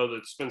reason, though,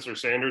 that Spencer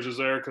Sanders is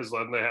there, because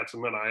then they had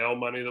some NIL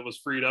money that was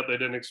freed up they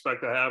didn't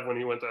expect to have when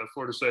he went to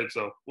Florida State.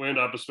 So we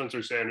ended up with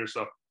Spencer Sanders.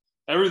 So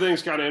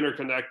everything's kind of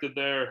interconnected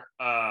there.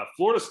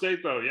 Florida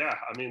State, though, yeah,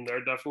 I mean,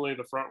 they're definitely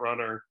the front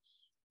runner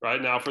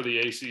right now for the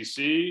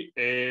ACC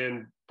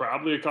and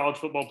probably a college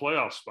football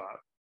playoff spot.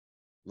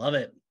 Love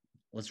it.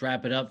 Let's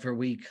wrap it up for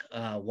week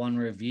one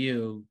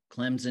review.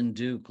 Clemson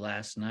Duke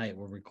last night.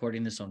 We're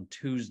recording this on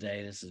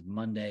Tuesday. This is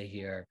Monday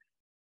here.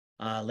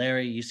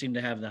 Larry, you seem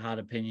to have the hot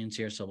opinions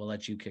here, so we'll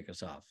let you kick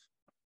us off.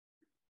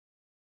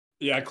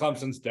 Yeah,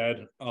 Clemson's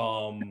dead.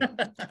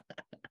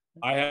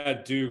 I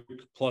had Duke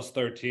plus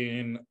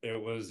 13.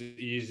 It was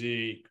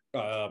easy.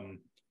 Riley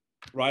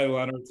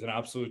Leonard's an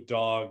absolute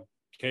dog.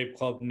 Cape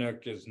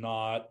Klubnik is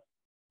not.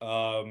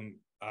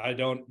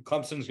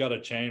 Clemson's got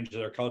to change.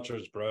 Their culture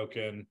is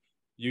broken.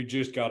 You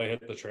just got to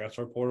hit the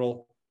transfer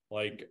portal.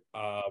 Like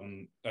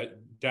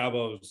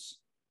Dabo's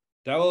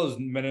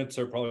minutes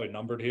are probably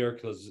numbered here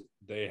because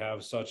they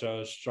have such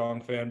a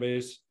strong fan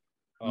base.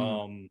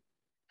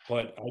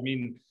 But I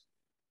mean,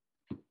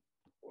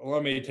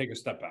 let me take a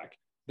step back.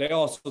 They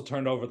also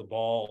turned over the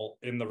ball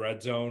in the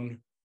red zone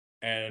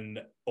and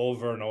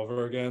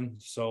over again.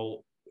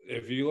 So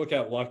if you look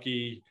at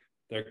Lucky,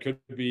 there could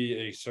be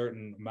a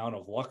certain amount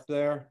of luck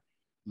there.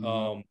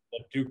 But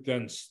Duke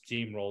then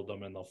steamrolled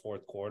them in the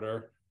fourth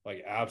quarter,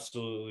 like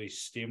absolutely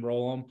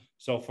steamroll them.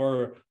 So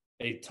for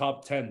a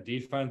top 10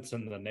 defense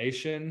in the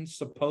nation,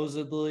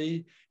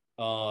 supposedly,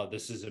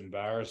 this is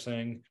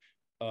embarrassing.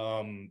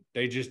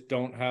 They just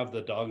don't have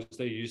the dogs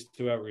they used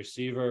to at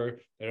receiver.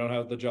 They don't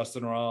have the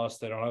Justin Ross.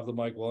 They don't have the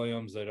Mike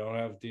Williams. They don't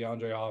have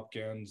DeAndre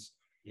Hopkins.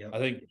 Yep. I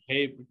think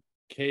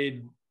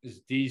Cade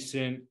is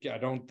decent. I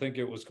don't think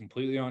it was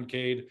completely on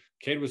Cade.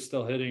 Cade was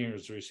still hitting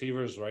his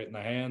receivers right in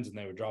the hands, and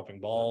they were dropping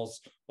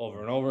balls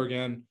over and over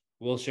again.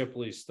 Will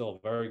Shipley's still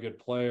a very good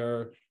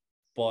player,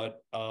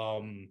 but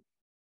and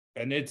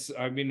it's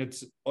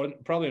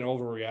probably an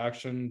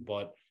overreaction,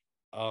 but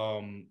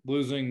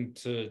losing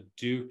to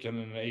Duke in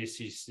an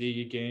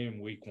ACC game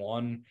week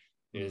one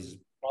is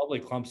probably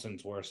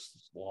Clemson's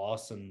worst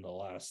loss in the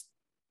last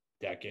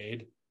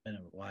decade. In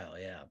a while,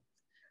 yeah.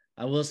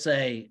 I will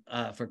say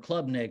for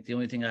Klubnik, the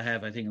only thing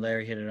I think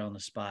Larry hit it on the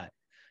spot.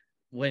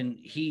 When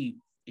he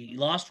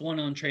lost one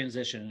on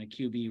transition in a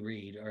QB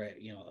read or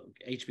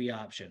HB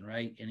option,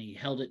 right? And he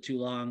held it too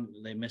long.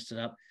 They messed it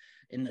up.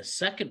 In the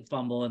second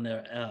fumble in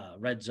the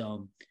red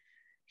zone,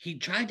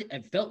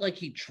 I felt like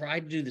he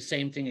tried to do the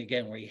same thing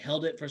again, where he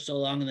held it for so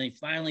long and then he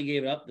finally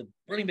gave it up. The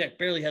running back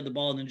barely had the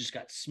ball and then just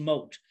got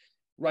smoked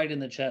right in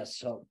the chest.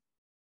 So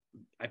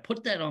I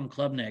put that on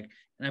Klubnik,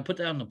 and I put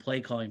that on the play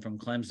calling from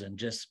Clemson,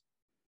 just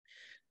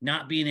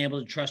not being able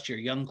to trust your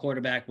young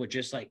quarterback with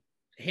just like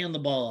hand the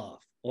ball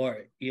off, or,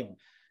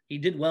 he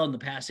did well in the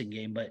passing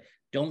game, but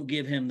don't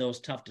give him those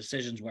tough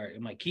decisions where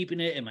am I keeping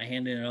it? Am I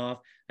handing it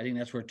off? I think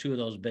that's where two of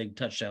those big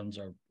touchdowns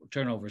or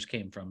turnovers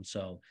came from.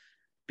 So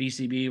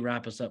BCB,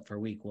 wrap us up for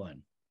week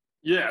one.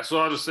 Yeah. So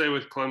I'll just say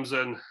with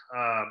Clemson,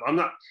 I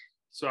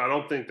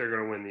don't think they're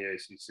going to win the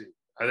ACC.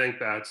 I think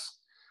that's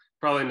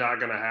probably not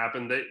going to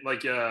happen. They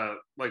like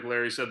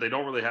Larry said, they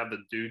don't really have the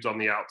dudes on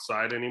the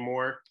outside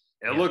anymore.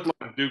 It looked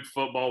like Duke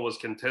football was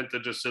content to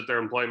just sit there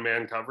and play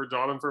man coverage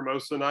on him for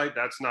most of the night.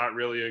 That's not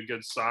really a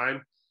good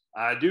sign.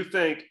 I do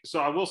think –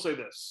 so I will say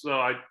this. So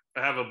I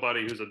have a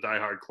buddy who's a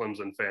diehard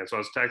Clemson fan. So I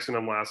was texting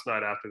him last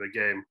night after the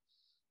game.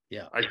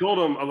 Yeah. I told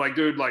him, I'm like,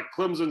 dude, like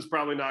Clemson's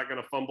probably not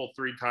going to fumble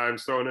 3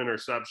 times, throw an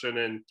interception,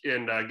 and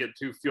get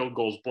 2 field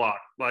goals blocked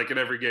like in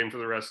every game for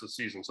the rest of the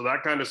season. So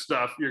that kind of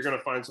stuff, you're going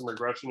to find some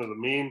regression of the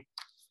mean.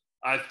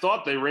 I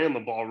thought they ran the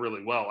ball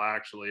really well,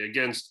 actually,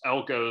 against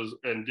Elko's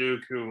and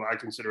Duke, who I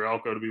consider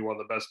Elko to be one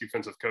of the best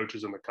defensive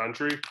coaches in the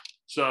country.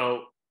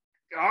 So,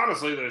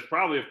 honestly, there's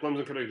probably, if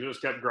Clemson could have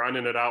just kept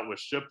grinding it out with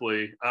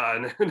Shipley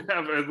and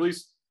have at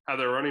least have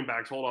their running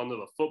backs hold on to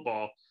the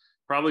football,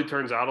 probably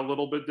turns out a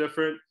little bit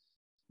different.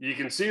 You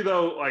can see,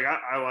 though, like,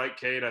 I like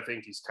Cade. I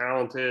think he's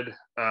talented.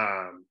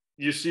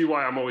 You see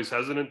why I'm always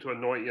hesitant to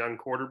anoint young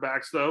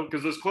quarterbacks, though,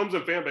 because this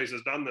Clemson fan base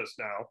has done this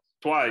now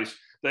twice.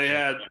 They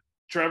had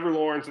Trevor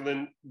Lawrence, and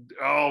then,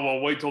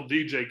 wait till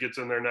DJ gets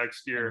in there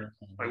next year.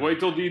 Like, wait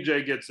till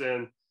DJ gets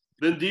in.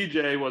 Then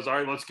DJ was, all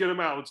right, let's get him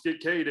out. Let's get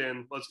Cade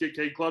in. Let's get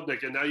Cade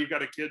Klubnik. And now you've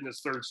got a kid in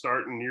his third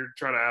start, and you're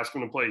trying to ask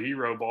him to play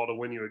hero ball to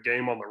win you a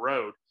game on the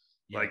road.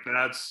 Yeah. Like,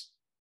 that's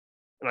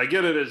 – and I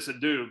get it, it's a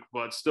Duke,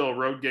 but still,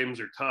 road games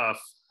are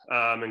tough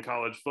in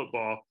college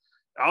football.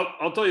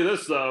 I'll tell you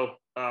this, though.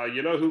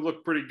 You know who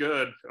looked pretty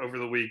good over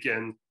the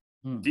weekend?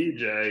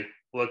 DJ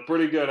looked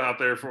pretty good out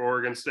there for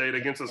Oregon State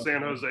against a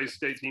San Jose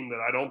State team that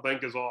I don't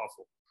think is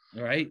awful.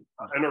 All right.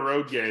 In a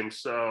road game.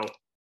 So,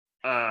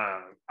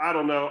 I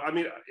don't know. I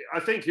mean, I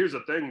think here's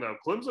the thing, though.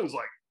 Clemson's,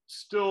 like,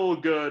 still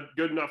good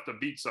enough to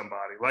beat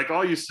somebody. Like,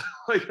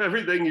 like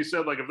everything you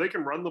said, like, if they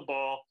can run the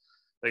ball,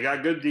 they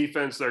got good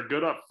defense, they're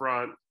good up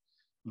front,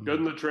 good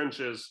in the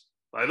trenches,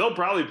 like, they'll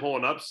probably pull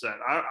an upset.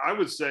 I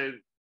would say,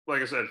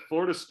 like I said,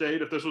 Florida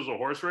State, if this was a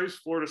horse race,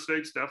 Florida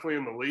State's definitely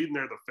in the lead and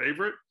they're the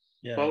favorite.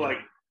 Yeah, but like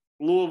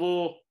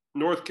Louisville,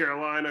 North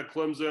Carolina,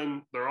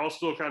 Clemson, they're all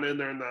still kind of in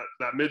there in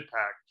that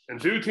mid-pack. And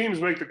 2 teams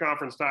make the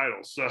conference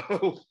titles.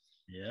 So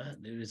yeah,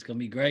 dude, it's going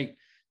to be great.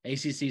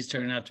 ACC's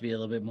turning out to be a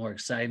little bit more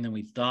exciting than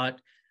we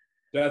thought.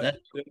 Death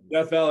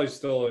Valley's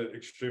still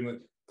extremely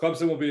 –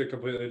 Clemson will be a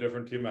completely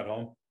different team at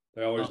home.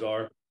 They always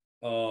are.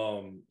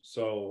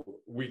 So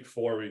week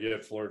 4, we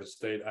get Florida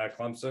State at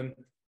Clemson,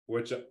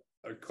 which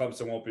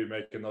Clemson won't be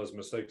making those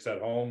mistakes at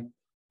home.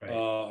 Right.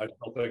 I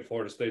don't think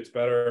Florida State's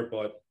better,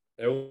 but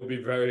it will be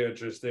very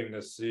interesting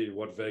to see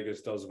what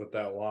Vegas does with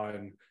that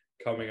line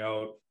coming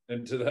out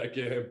into that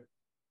game.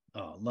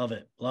 Oh, love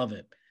it. Love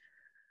it.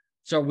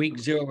 So week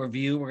 0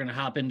 review, we're going to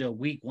hop into a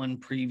week 1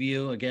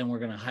 preview. Again, we're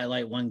going to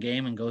highlight one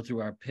game and go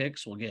through our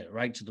picks. We'll get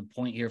right to the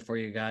point here for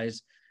you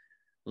guys.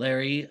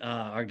 Larry,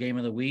 our game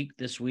of the week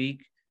this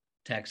week,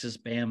 Texas,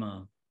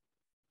 Bama.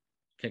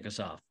 Kick us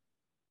off.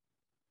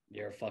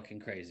 You're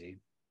fucking crazy.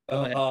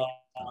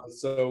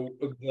 So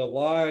the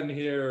line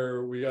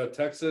here, we got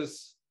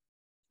Texas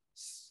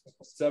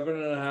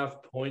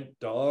 7.5 point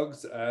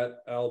dogs at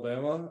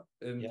Alabama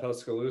in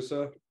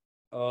Tuscaloosa.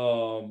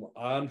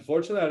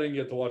 Unfortunately, I didn't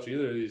get to watch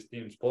either of these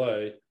teams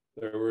play.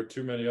 There were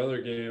too many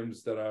other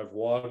games that I've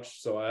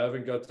watched, so I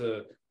haven't got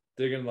to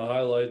dig into the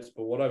highlights.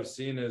 But what I've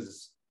seen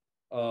is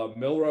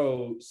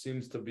Milroe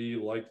seems to be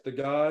like the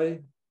guy,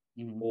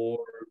 or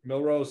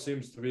Milroe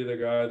seems to be the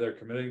guy they're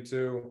committing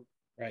to.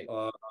 Right.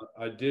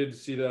 I did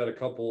see that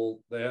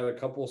they had a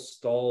couple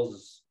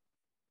stalls.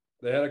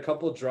 They had a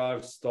couple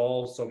drive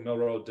stalls, so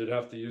Milroe did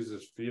have to use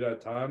his feet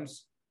at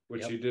times,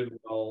 which he did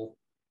well.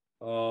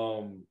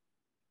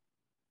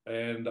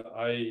 And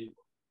I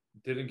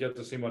didn't get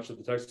to see much of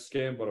the Texas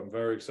game, but I'm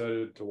very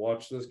excited to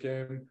watch this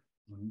game.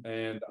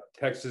 And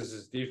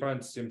Texas's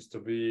defense seems to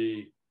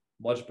be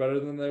much better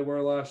than they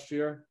were last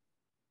year.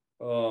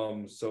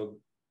 So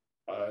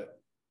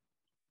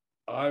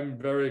I'm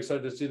very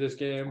excited to see this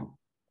game.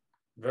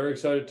 Very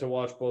excited to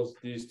watch both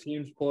these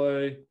teams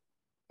play.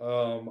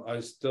 I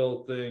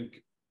still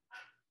think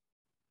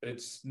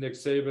it's Nick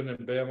Saban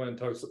and Bama and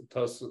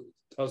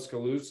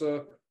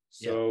Tuscaloosa.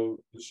 So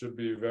it should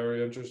be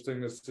very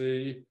interesting to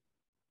see.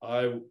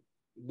 I'm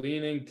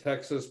leaning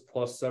Texas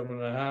plus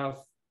 7.5.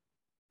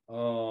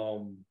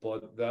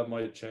 But that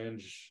might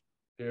change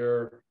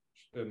here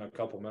in a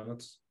couple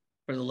minutes.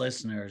 For the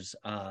listeners,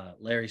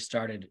 Larry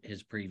started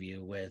his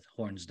preview with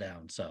horns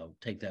down, so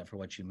take that for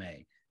what you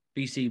may.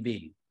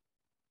 BCB.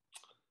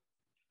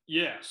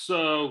 Yeah,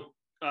 so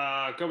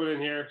coming in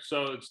here,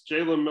 so it's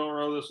Jalen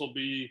Milroe. This will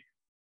be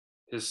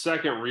his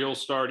second real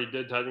start. He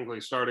did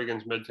technically start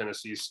against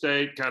Mid-Tennessee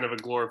State, kind of a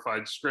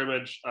glorified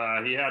scrimmage.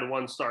 He had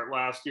one start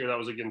last year. That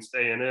was against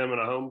A&M in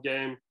a home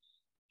game.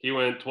 He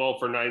went 12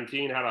 for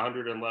 19, had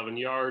 111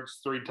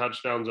 yards, 3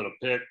 touchdowns and a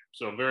pick.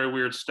 So a very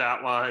weird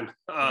stat line.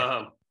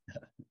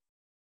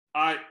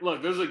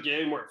 Look, this is a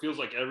game where it feels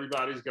like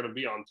everybody's going to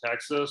be on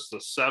Texas. The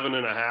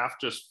 7.5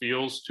 just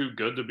feels too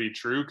good to be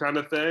true kind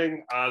of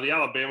thing. The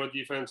Alabama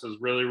defense is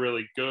really,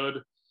 really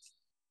good.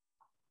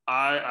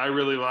 I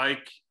really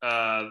like,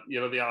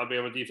 the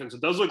Alabama defense.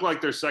 It does look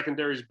like their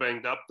secondary's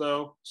banged up,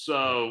 though.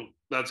 So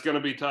that's going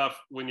to be tough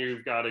when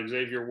you've got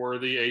Xavier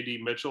Worthy,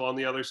 A.D. Mitchell on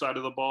the other side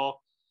of the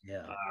ball.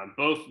 Yeah.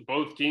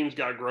 Both teams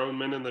got grown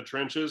men in the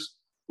trenches.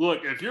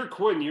 Look, if you're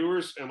Quinn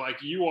Ewers and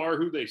like you are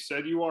who they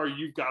said you are,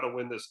 you've got to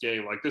win this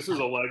game. Like this is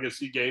a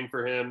legacy game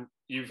for him.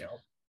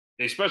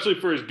 Especially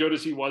for as good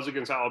as he was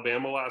against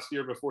Alabama last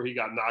year before he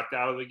got knocked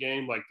out of the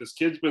game. Like this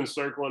kid's been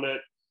circling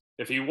it.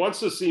 If he wants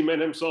to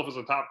cement himself as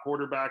a top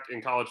quarterback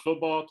in college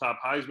football, top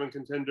Heisman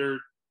contender,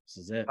 this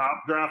is it.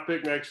 Top draft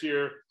pick next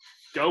year,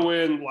 go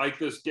in, light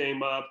this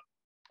game up.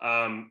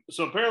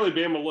 So apparently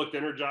Bama looked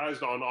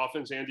energized on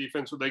offense and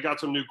defense. They got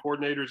some new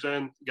coordinators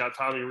in. Got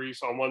Tommy Rees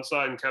on one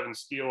side and Kevin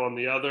Steele on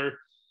the other.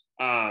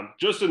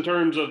 Just in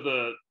terms of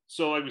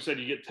so like we said,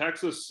 you get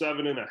Texas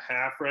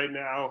 7.5 right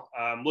now.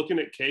 Looking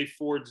at K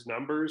Ford's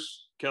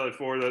numbers, Kelly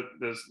Ford,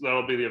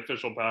 that'll be the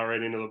official power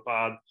rating of the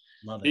pod.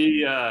 Love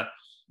it.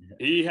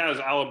 He has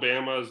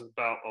Alabama's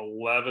about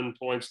 11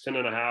 points,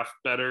 10.5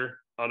 better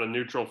on a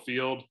neutral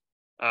field.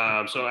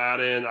 So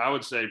add in, I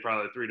would say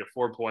probably 3 to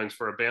 4 points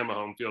for a Bama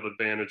home field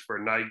advantage for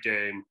a night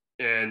game.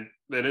 And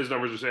then his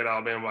numbers are saying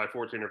Alabama by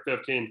 14 or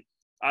 15.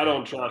 I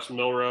don't trust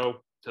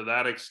Milroe to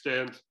that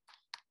extent.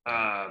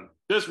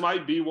 This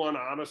might be one,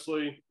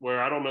 honestly,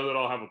 where I don't know that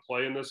I'll have a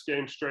play in this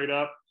game straight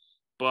up.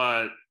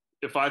 But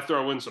if I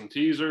throw in some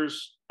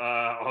teasers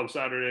on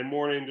Saturday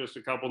morning, just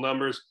a couple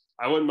numbers,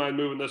 I wouldn't mind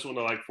moving this one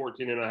to like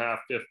 14.5,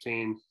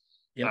 15,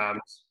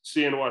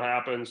 seeing what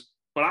happens.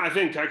 But I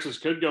think Texas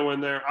could go in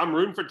there. I'm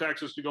rooting for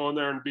Texas to go in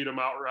there and beat them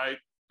outright,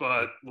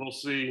 but we'll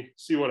see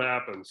what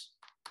happens.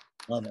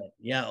 Love it.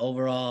 Yeah,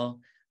 overall,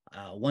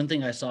 one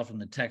thing I saw from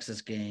the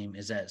Texas game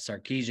is that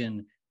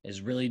Sarkisian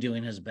is really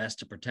doing his best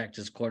to protect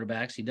his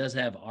quarterbacks. He does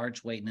have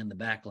Arch waiting in the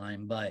back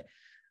line, but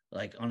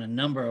like on a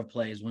number of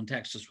plays when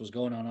Texas was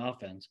going on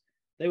offense,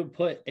 they would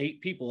put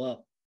 8 people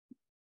up,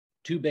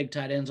 2 big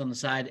tight ends on the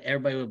side.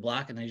 Everybody would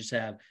block, and they just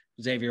have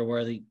Xavier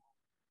Worthy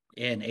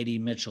and A.D.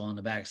 Mitchell on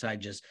the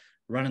backside just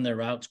running their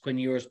routes. Quinn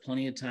Ewers,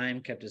 plenty of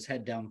time, kept his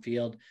head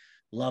downfield.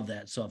 Love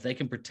that. So if they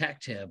can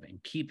protect him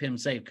and keep him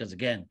safe, because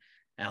again,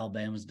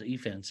 Alabama's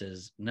defense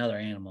is another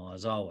animal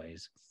as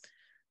always.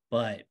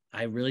 But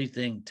I really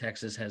think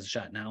Texas has a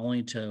shot not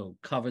only to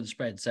cover the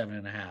spread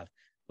 7.5,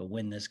 but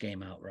win this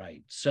game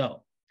outright.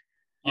 So,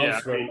 yeah,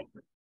 I mean,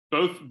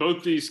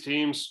 both these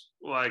teams,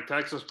 like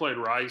Texas played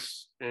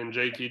Rice and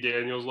JT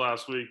Daniels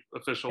last week,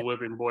 official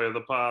whipping boy of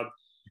the pod,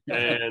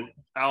 and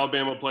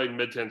Alabama played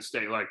Mid-10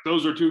 State. Like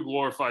those are 2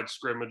 glorified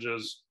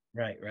scrimmages.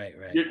 Right.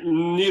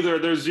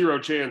 There's zero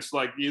chance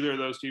like either of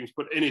those teams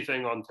put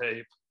anything on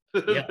tape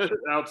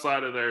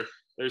outside of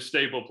their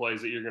staple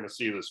plays that you're going to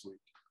see this week.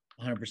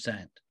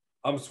 100%.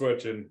 I'm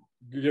switching.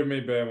 Give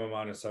me Bama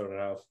minus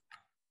 7.5.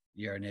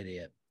 You're an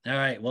idiot. All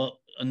right. Well,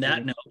 on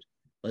that note,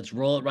 let's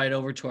roll it right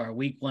over to our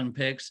week 1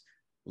 picks.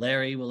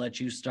 Larry, we'll let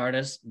you start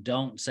us.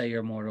 Don't say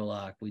your mortal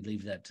lock. We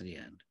leave that to the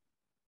end.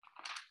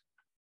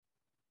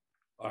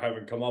 I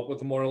haven't come up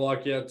with a mortal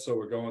lock yet, so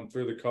we're going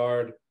through the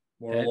card.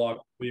 Mortal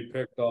lock, we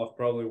picked off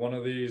probably one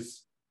of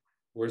these.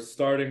 We're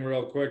starting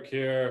real quick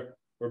here.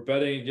 We're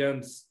betting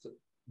against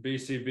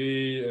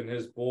BCB and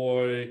his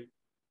boy.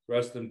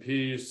 Rest in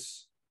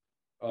peace.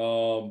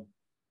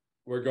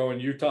 We're going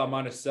Utah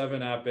minus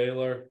 7 at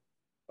Baylor.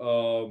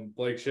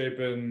 Blake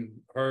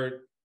Shapen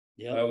hurt.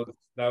 Yeah,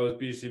 that was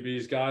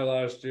BCB's guy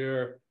last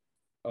year.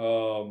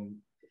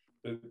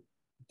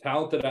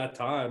 Talented at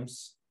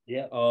times.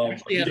 Yeah,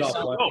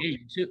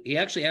 he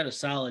actually had a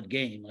solid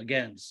game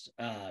against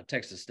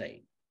Texas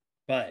State.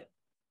 But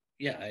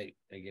yeah, I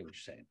get what you're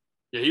saying.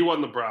 Yeah, he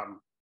wasn't the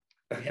problem.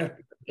 Yeah.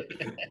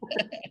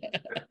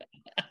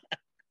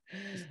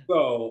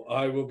 So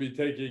I will be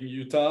taking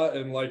Utah,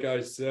 and like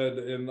I said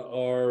in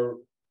our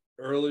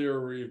earlier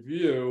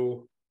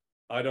review,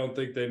 I don't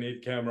think they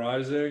need Cam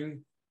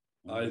Rising.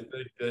 I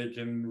think they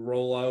can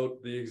roll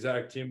out the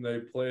exact team they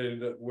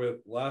played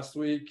with last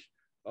week.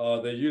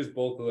 They used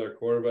both of their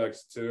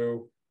quarterbacks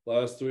too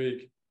last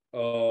week.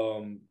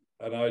 And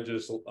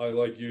I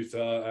like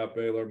Utah at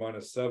Baylor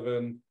minus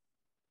 7.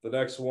 The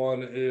next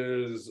one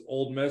is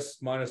Ole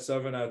Miss minus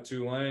 7 at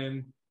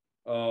Tulane.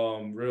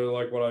 Really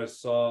like what I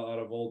saw out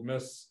of Ole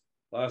Miss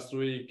last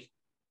week.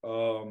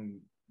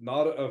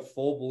 Not a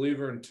full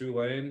believer in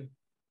Tulane.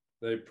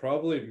 They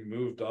probably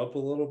moved up a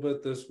little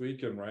bit this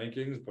week in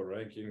rankings, but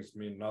rankings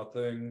mean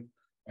nothing.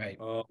 Right.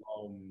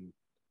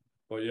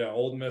 But yeah,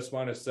 Ole Miss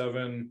minus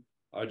 7.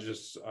 I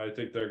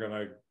think they're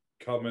gonna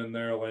come in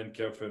there. Lane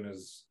Kiffin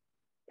is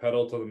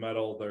pedal to the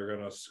metal. They're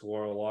gonna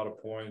score a lot of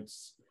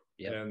points,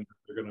 and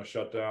they're gonna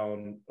shut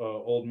down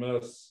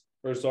Tulane.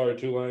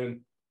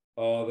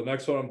 The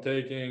next one I'm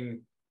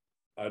taking,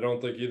 I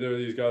don't think either of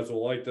these guys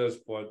will like this,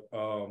 but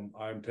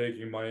I'm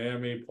taking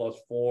Miami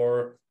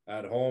 +4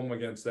 at home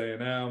against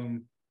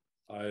A&M.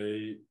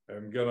 I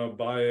am gonna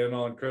buy in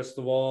on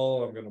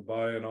Cristobal. I'm gonna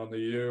buy in on the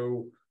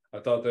U. I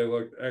thought they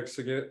looked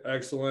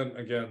excellent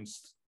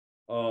against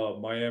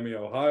Miami,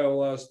 Ohio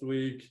last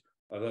week.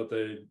 I thought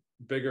they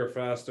bigger,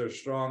 faster,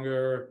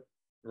 stronger.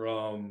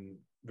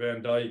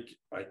 Van Dyke,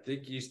 I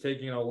think he's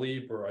taking a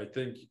leap, or I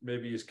think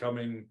maybe he's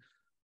coming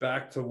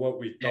back to what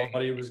we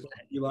thought he was going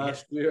to be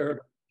last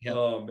year.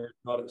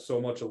 Not so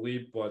much a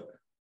leap, but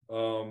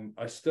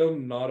I still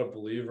not a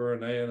believer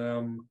in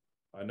A&M.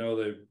 I know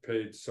they've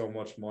paid so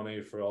much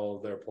money for all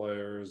of their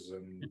players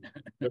and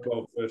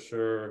Hippo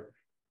Fisher.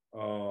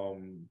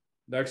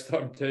 Next,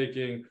 I'm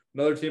taking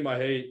another team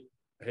I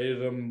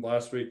hated them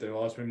last week. They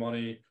lost me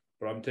money,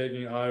 but I'm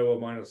taking Iowa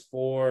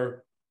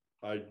 -4.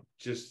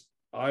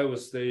 Iowa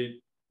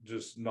State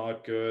just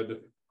not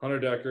good. Hunter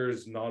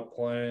Decker's not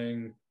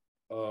playing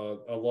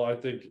a lot. I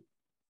think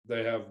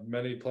they have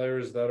many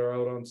players that are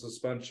out on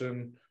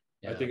suspension.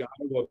 I think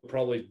Iowa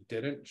probably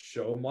didn't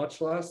show much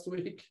last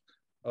week.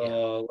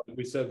 Like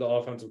we said, the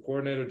offensive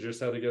coordinator just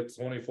had to get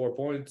 24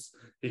 points.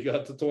 He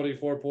got to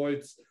 24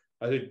 points.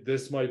 I think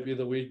this might be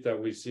the week that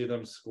we see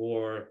them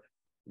score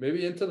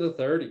maybe into the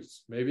 30s.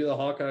 Maybe the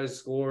Hawkeyes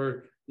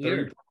score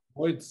 30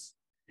 points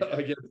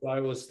against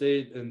Iowa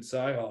State and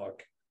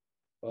Cyhawk.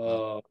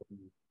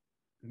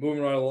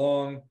 Moving right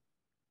along,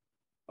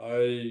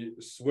 I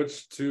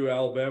switched to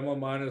Alabama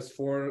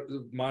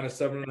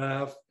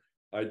 -7.5.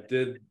 I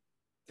did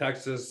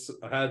Texas.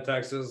 I had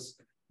Texas.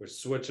 We're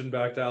switching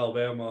back to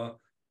Alabama.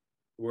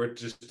 We're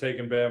just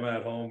taking Bama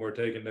at home. We're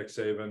taking Nick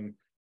Saban.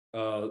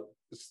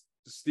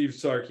 Steve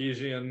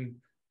Sarkisian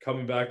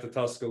coming back to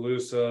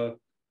Tuscaloosa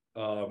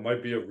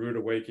might be a rude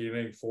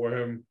awakening for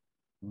him.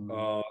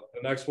 The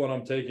next one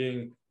I'm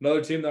taking,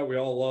 another team that we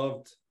all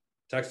loved,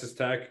 Texas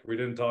Tech. We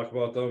didn't talk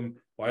about them.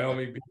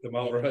 Wyoming beat them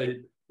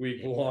outright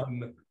week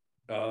 1.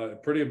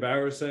 Pretty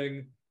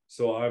embarrassing.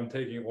 So I'm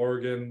taking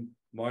Oregon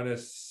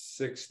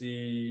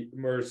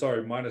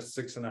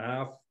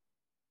 -6.5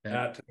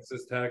 at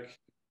Texas Tech.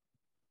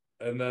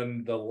 And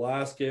then the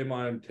last game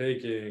I'm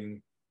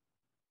taking,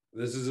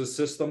 this is a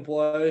system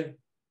play.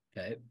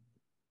 Okay.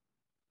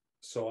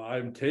 So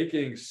I'm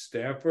taking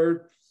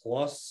Stanford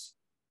plus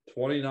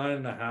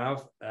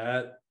 29.5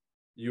 at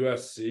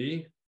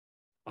USC.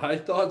 I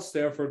thought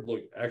Stanford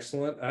looked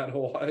excellent at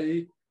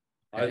Hawaii.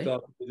 Okay. I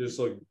thought they just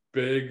looked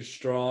big,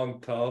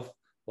 strong, tough,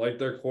 like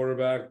their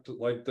quarterback,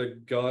 like the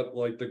gut,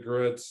 like the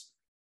grits.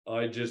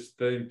 I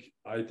think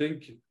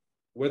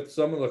with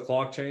some of the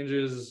clock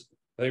changes,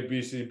 I think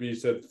BCB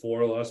said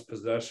 4 less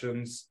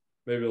possessions,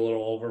 maybe a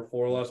little over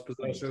 4 less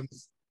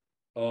possessions.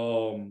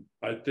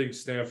 I think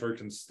Stanford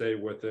can stay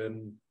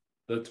within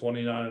the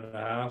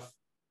 29.5.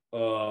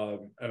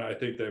 And I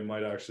think they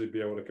might actually be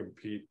able to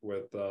compete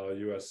with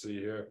USC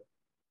here.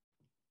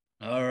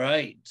 All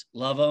right.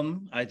 Love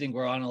them. I think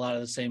we're on a lot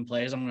of the same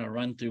plays. I'm going to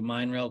run through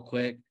mine real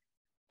quick.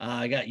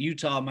 I got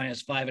Utah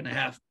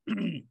 -5.5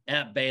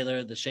 at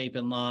Baylor, the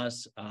Shapen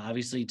loss.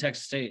 Obviously,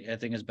 Texas State, I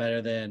think, is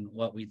better than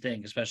what we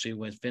think, especially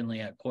with Finley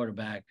at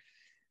quarterback.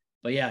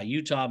 But yeah,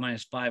 Utah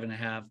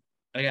 -5.5.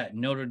 I got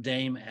Notre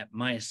Dame at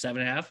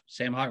 -7.5.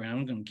 Sam Hartman,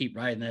 I'm going to keep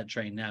riding that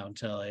train now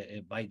until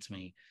it bites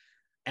me.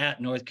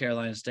 At North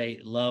Carolina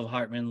State, love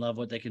Hartman, love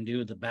what they can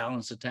do, the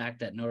balanced attack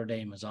that Notre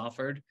Dame has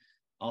offered.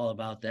 All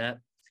about that.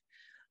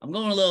 I'm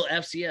going a little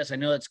FCS. I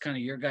know that's kind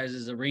of your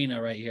guys'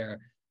 arena right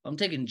here. I'm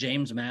taking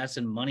James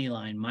Madison money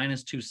line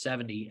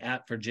 -270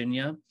 at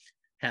Virginia.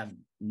 Have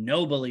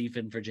no belief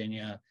in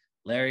Virginia.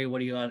 Larry, what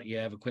do you want? You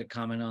have a quick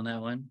comment on that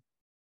one?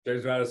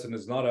 James Madison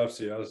is not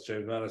FCS.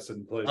 James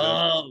Madison plays.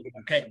 Oh,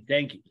 FCS. Okay.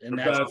 Thank you. And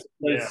that's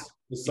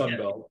the Sun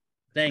Belt.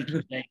 Thank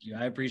you.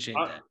 I appreciate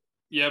that.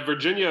 Yeah,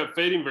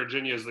 fading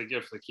Virginia is the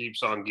gift that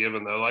keeps on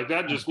giving, though. Like,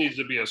 that just needs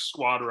to be a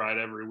squad ride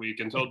every week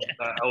until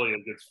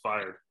Elliott gets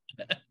fired.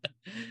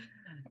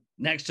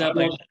 Next up,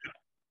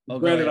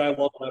 granted, I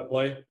love that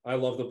play. I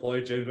love the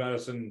play. James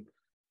Madison,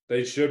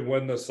 they should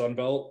win the Sun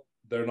Belt.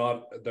 They're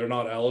not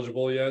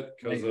eligible yet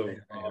because of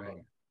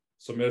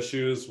some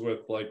issues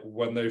with like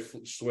when they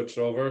switched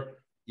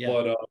over. Yeah.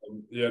 But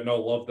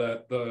love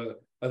that.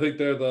 I think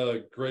they're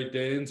the Great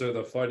Danes or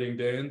the Fighting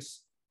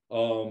Danes.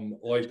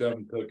 Like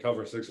them to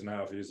cover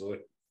 6.5 easily.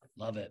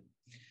 Love it.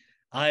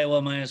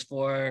 Iowa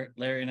 -4.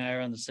 Larry and I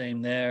are on the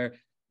same there.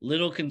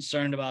 Little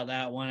concerned about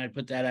that one. I'd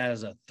put that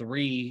as a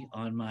 3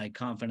 on my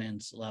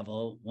confidence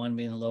level, 1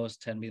 being the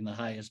lowest, 10 being the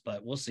highest,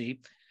 but we'll see.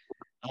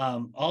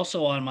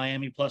 Also on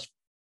Miami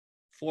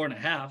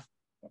 +4.5.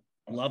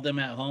 Love them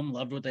at home.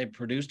 Loved what they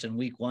produced in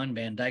week 1.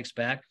 Van Dyke's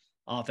back.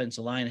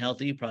 Offensive line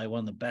healthy, probably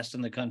one of the best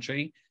in the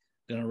country.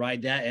 Going to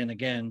ride that. And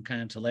again,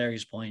 kind of to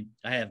Larry's point,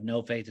 I have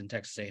no faith in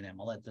Texas A&M.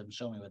 I'll let them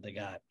show me what they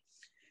got.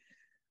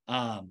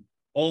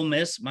 Ole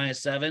Miss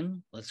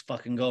 -7. Let's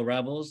fucking go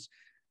Rebels.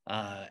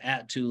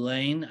 At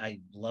Tulane,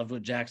 I loved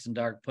what Jackson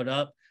Dark put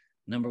up.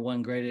 Number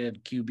 1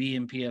 graded QB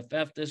in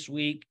PFF this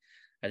week.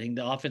 I think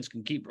the offense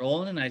can keep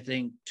rolling. And I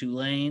think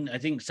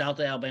South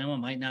Alabama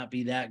might not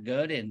be that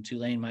good. And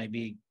Tulane might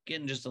be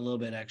getting just a little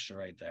bit extra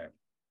right there.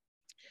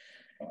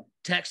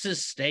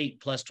 Texas State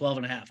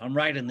 +12.5. I'm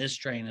riding this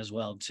train as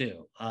well,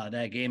 too.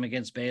 That game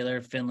against Baylor,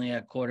 Finley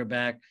at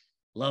quarterback.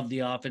 Love the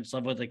offense,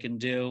 love what they can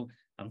do.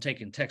 I'm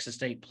taking Texas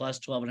State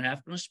 +12.5.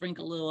 I'm going to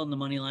sprinkle a little on the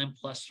money line,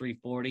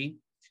 +340.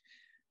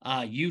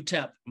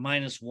 UTEP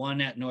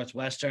 -1 at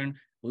Northwestern.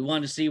 We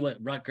wanted to see what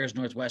Rutgers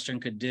Northwestern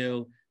could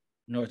do.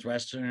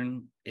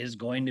 Northwestern is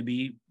going to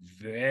be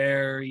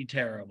very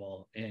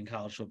terrible in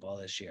college football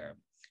this year.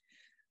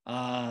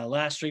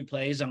 Last 3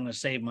 plays, I'm going to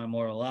save my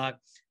moral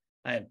lock.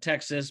 I have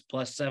Texas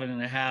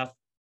 +7.5.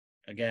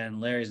 Again,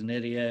 Larry's an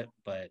idiot,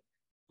 but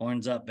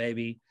horns up,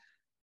 baby.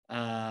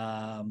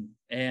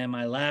 And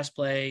my last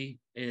play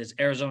is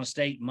Arizona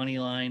State money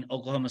line,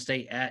 Oklahoma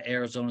State at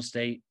Arizona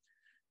State.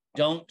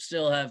 Don't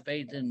still have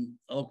faith in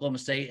Oklahoma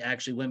State.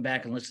 Actually went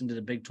back and listened to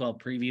the Big 12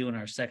 preview in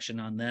our section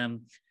on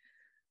them.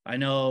 I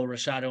know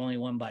Rashad only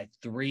won by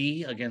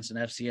 3 against an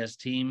FCS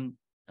team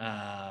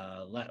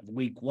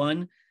week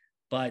 1,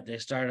 but they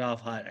started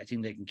off hot. I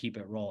think they can keep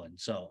it rolling.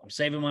 So I'm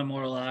saving my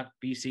moral lock,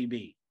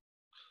 BCB.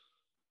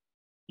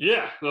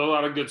 Yeah, there's a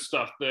lot of good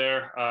stuff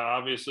there.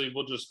 Obviously,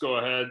 we'll just go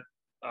ahead,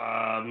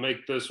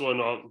 make this one.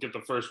 I'll get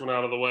the first one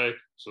out of the way.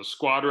 So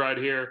squad right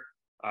here.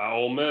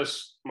 Ole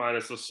Miss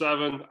minus the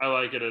 7. I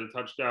like it at a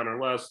touchdown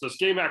or less. This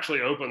game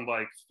actually opened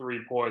like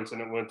 3 points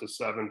and it went to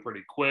 7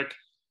 pretty quick.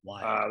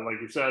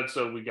 Like you said,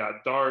 so we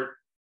got Dart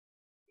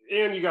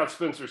and you got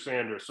Spencer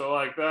Sanders. So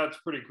like that's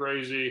pretty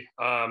crazy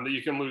that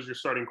you can lose your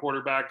starting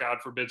quarterback. God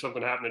forbid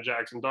something happened to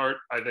Jackson Dart.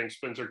 I think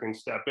Spencer can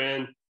step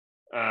in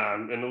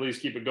and at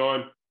least keep it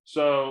going.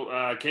 So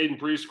Caden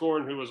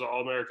Prescorn, who was an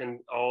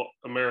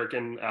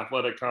All-American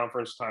Athletic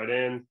Conference tight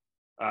end,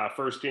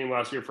 first team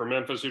last year for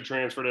Memphis, who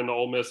transferred into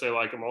Ole Miss. They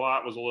like him a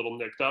lot, was a little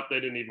nicked up. They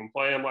didn't even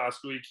play him last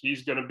week.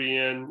 He's going to be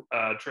in.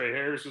 Trey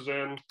Harris is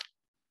in.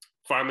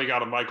 Finally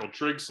got a Michael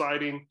Trigg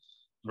sighting.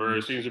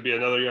 There seems to be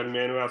another young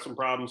man who has some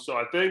problems. So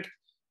I think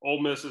Ole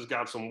Miss has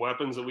got some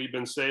weapons that we've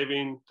been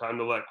saving. Time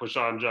to let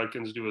Quashon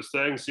Judkins do his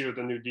thing, see what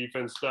the new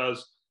defense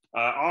does.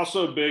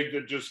 Also big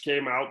that just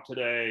came out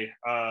today,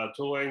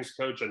 Tulane's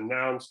coach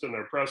announced in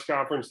their press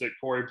conference that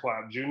Corey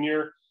Platt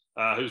Jr.,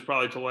 who's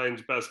probably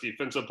Tulane's best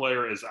defensive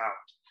player, is out.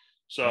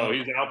 So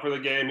he's out for the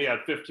game. He had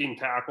 15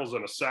 tackles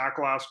and a sack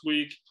last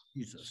week.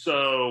 Jesus.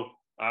 So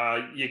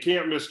you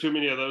can't miss too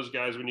many of those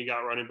guys when you got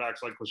running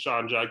backs like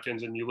Quashon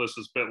Judkins and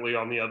Ulysses Bentley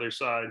on the other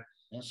side.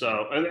 That's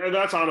so, and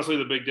that's honestly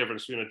the big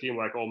difference between a team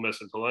like Ole Miss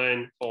and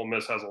Tulane. Ole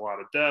Miss has a lot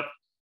of depth.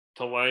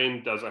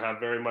 Tulane doesn't have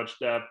very much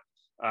depth.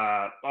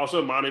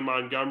 Also, Monty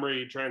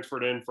Montgomery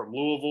transferred in from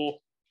Louisville,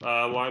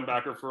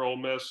 linebacker for Ole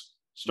Miss,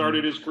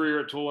 started his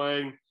career at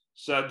Tulane,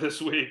 said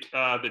this week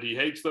that he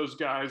hates those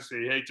guys.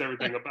 He hates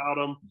everything about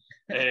them,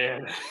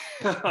 and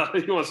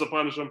he wants to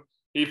punish them.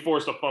 He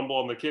forced a fumble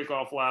on the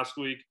kickoff last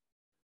week.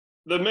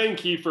 The main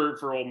key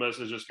for Ole Miss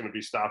is just going to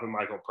be stopping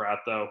Michael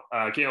Pratt, though.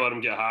 Can't let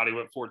him get hot. He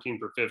went 14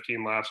 for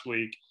 15 last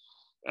week.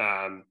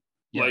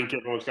 Lane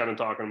Kiffin was kind of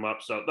talking him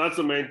up. So that's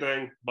the main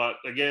thing. But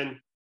again,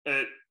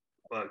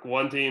 look,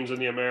 one team's in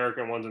the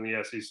American, one's in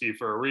the SEC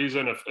for a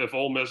reason. If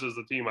Ole Miss is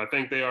the team I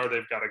think they are,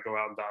 they've got to go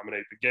out and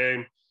dominate the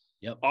game.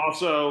 Yep.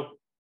 Also,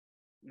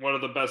 one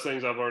of the best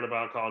things I've learned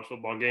about college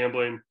football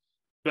gambling,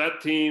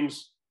 bet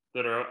teams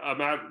that are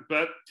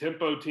bet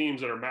tempo teams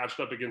that are matched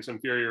up against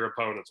inferior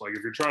opponents. Like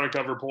if you're trying to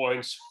cover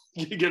points,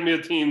 you give me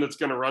a team that's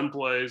going to run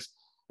plays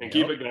and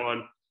keep it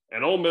going.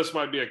 And Ole Miss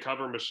might be a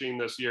cover machine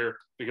this year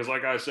because,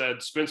 like I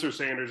said, Spencer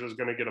Sanders is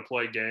going to get to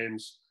play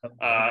games,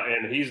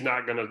 and he's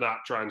not going to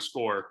not try and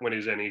score when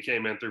he's in. He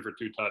came in through for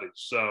 2 tutties.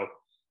 So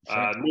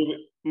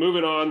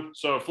moving on.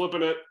 So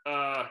flipping it,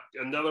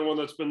 another one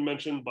that's been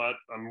mentioned, but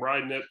I'm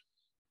riding it.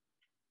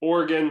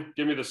 Oregon,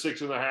 give me the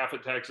 6.5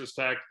 at Texas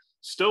Tech.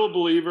 Still a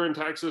believer in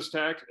Texas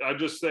Tech. I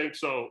just think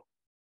so.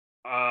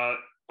 Are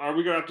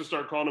we going to have to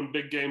start calling him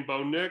Big Game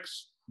Bo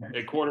Nix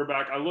at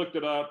quarterback? I looked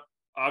it up.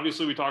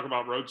 Obviously, we talk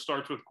about road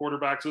starts with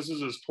quarterbacks. This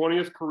is his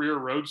 20th career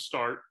road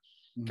start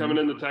coming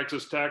into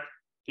Texas Tech.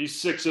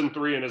 He's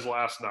 6-3 in his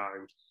last 9.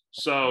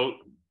 So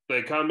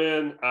they come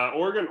in.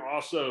 Oregon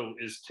also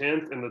is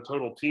 10th in the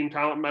total team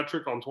talent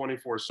metric on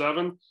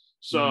 24/7.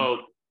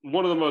 So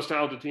one of the most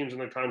talented teams in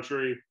the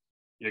country.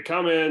 You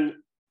come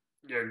in,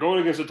 you're going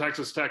against a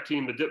Texas Tech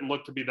team that didn't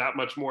look to be that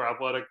much more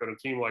athletic than a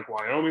team like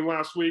Wyoming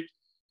last week,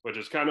 which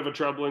is kind of a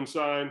troubling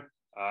sign.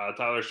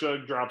 Tyler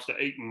Shugg drops to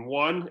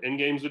 8-1 in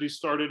games that he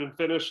started and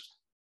finished.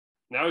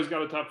 Now he's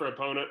got a tougher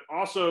opponent.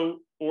 Also,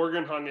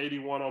 Oregon hung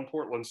 81 on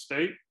Portland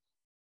State.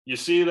 You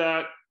see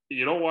that.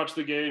 You don't watch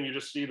the game. You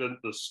just see the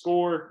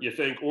score. You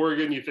think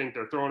Oregon, you think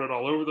they're throwing it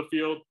all over the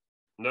field.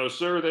 No,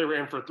 sir. They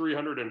ran for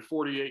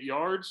 348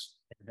 yards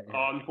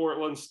on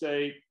Portland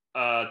State.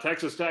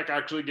 Texas Tech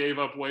actually gave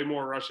up way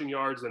more rushing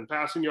yards than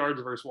passing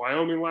yards versus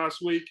Wyoming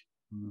last week.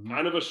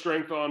 Kind of a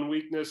strength on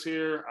weakness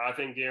here. I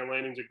think Dan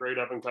Lanning's a great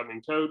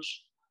up-and-coming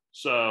coach.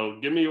 So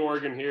give me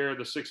Oregon here,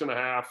 the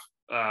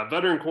 6.5.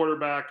 Veteran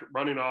quarterback,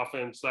 running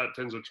offense, that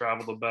tends to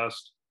travel the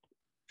best.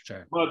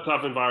 Sure. But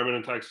tough environment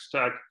in Texas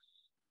Tech.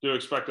 Do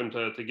expect them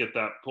to get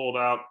that pulled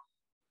out.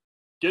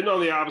 Getting on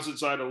the opposite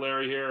side of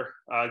Larry here,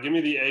 give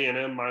me the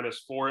A&M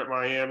 -4 at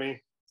Miami.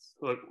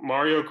 Look,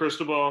 Mario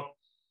Cristobal,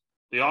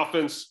 the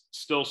offense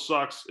still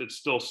sucks. It's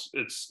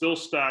still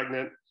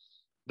stagnant.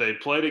 They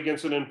played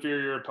against an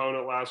inferior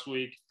opponent last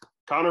week.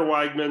 Connor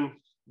Weigman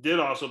did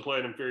also play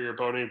an inferior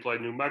opponent. He played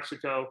New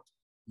Mexico.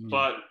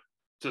 But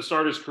to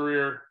start his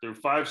career, through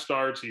 5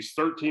 starts, he's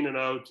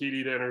 13-0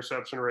 TD to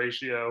interception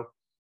ratio.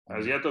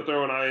 Has yet to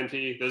throw an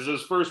INT. This is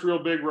his first real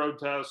big road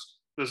test.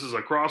 This is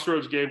a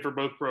crossroads game for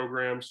both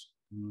programs.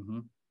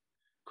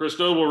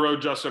 Cristobal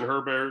rode Justin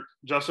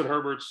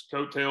Herbert's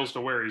coattails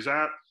to where he's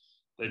at.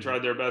 They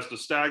tried their best to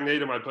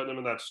stagnate him by putting him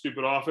in that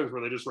stupid offense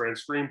where they just ran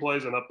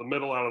screenplays and up the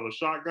middle out of the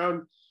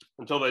shotgun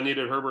until they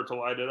needed Herbert to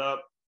light it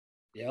up.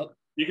 Yep.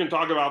 You can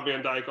talk about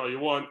Van Dyke all you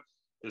want.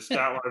 His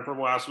stat line from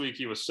last week,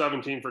 he was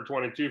 17 for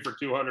 22 for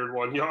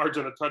 201 yards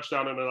and a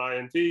touchdown and an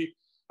INT,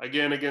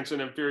 again, against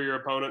an inferior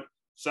opponent.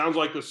 Sounds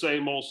like the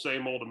same old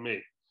to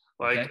me.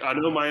 Like, I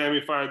know Miami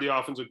fired the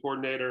offensive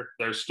coordinator.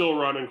 They're still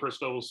running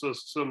Cristobal's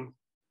system.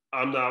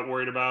 I'm not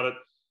worried about it.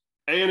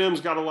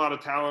 A&M's got a lot of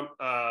talent.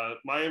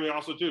 Miami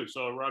also too.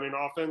 So running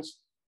offense.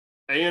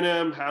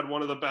 A&M had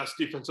one of the best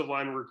defensive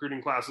line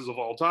recruiting classes of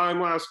all time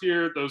last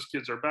year. Those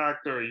kids are back.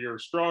 They're a year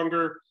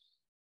stronger.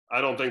 I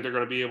don't think they're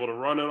going to be able to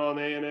run it on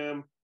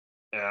A&M.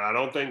 And I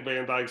don't think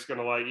Van Dyke's going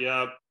to light you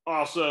up.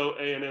 Also,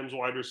 A&M's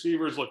wide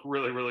receivers look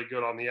really, really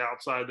good on the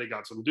outside. They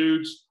got some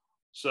dudes.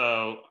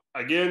 So,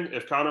 again,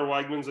 if Connor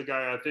Weigman's the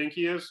guy I think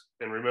he is,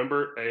 and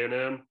remember,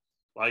 A&M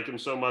like him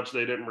so much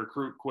they didn't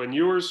recruit Quinn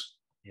Ewers.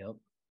 Yep.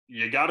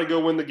 You got to go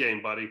win the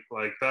game, buddy.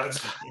 Like,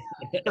 that's who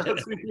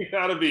you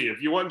got to be.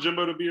 If you want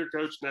Jimbo to be your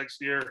coach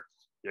next year,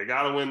 you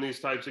got to win these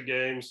types of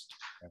games.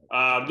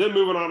 Then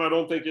moving on, I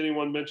don't think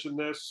anyone mentioned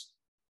this,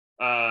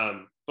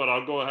 but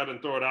I'll go ahead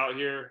and throw it out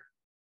here.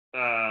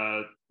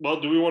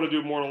 Well, do we want to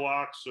do mortal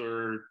locks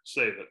or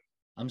save it?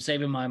 I'm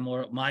saving my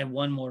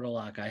one mortal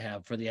lock I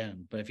have for the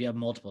end, but if you have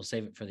multiple,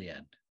 save it for the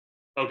end.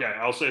 Okay,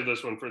 I'll save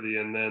this one for the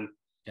end then.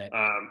 Okay.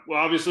 Well,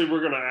 obviously we're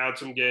going to add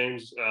some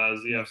games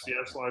as the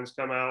FCS lines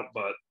come out,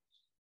 but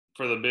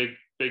for the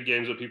big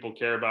games that people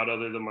care about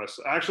other than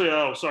myself. Actually,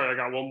 sorry, I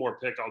got one more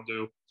pick I'll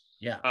do.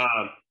 Yeah.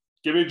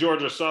 Give me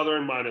Georgia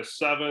Southern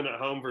 -7 at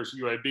home versus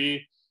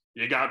UAB.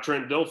 You got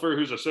Trent Dilfer,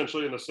 who's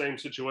essentially in the same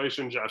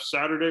situation Jeff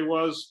Saturday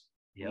was.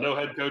 Yep. No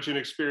head coaching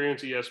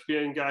experience,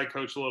 ESPN guy,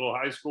 coached a little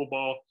high school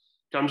ball,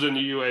 comes into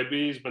UAB,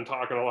 he's been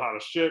talking a lot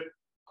of shit.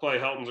 Clay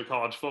Helton's a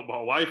college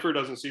football lifer,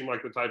 doesn't seem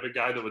like the type of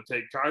guy that would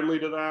take kindly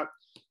to that.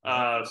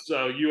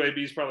 So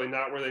UAB is probably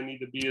not where they need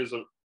to be as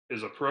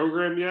a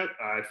program yet.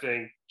 I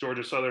think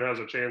Georgia Southern has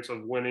a chance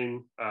of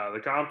winning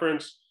the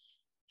conference.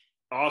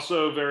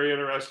 Also, very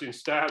interesting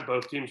stat,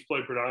 both teams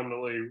played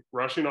predominantly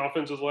rushing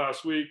offenses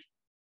last week.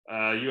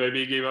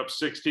 UAB gave up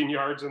 16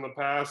 yards in the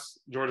pass.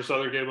 Georgia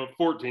Southern gave up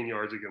 14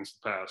 yards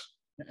against the pass.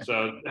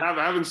 So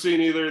haven't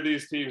seen either of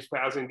these teams'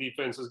 passing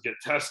defenses get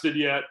tested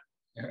yet.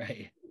 All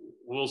right.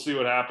 We'll see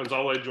what happens.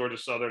 I'll lay Georgia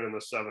Southern in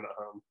the 7 at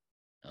home.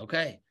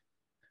 Okay.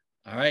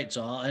 All right.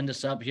 So I'll end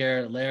us up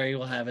here. Larry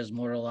will have his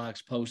mortal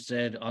locks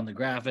posted on the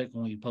graphic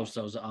when we post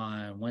those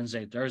on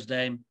Wednesday,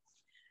 Thursday.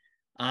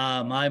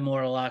 My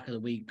mortal lock of the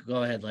week.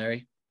 Go ahead,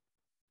 Larry.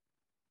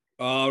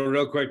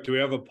 Real quick, do we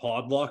have a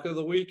pod lock of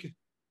the week?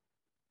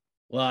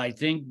 Well, I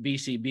think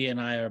BCB and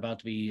I are about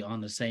to be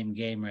on the same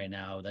game right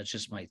now. That's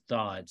just my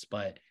thoughts,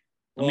 but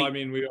I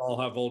mean, we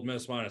all have Ole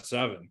Miss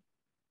 -7.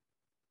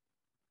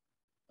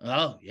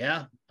 Oh,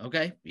 yeah.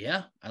 Okay.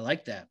 Yeah, I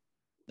like that.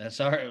 That's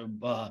our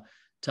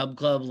Tub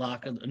Club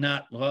lock of I'm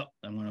going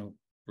to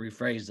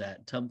rephrase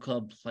that. Tub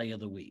Club play of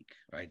the week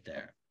right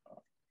there.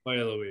 Play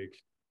of the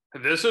week.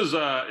 This is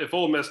if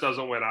Ole Miss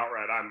doesn't win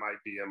outright, I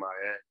might be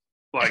MIA.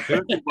 Like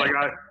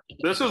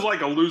this is like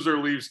a loser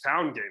leaves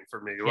town game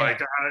for me.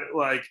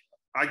 Yeah.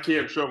 I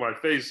can't show my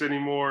face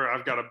anymore.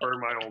 I've got to burn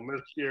my Ole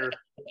Miss gear.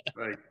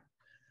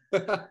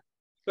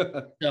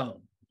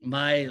 So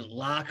my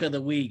lock of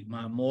the week,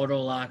 my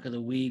mortal lock of the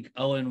week,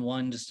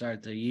 0-1 to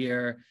start the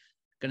year.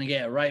 Gonna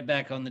get right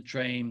back on the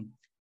train.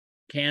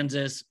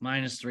 Kansas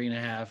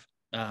 -3.5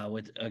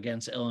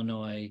 against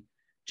Illinois.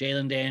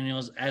 Jalen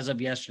Daniels, as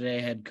of yesterday,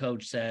 head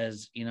coach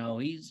says,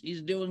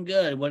 he's doing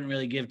good. Wouldn't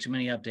really give too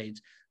many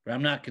updates, but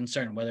I'm not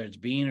concerned whether it's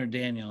Bean or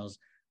Daniels.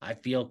 I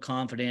feel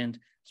confident,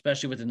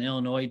 especially with an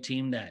Illinois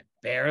team that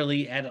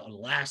barely had a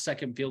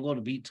last-second field goal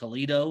to beat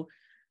Toledo.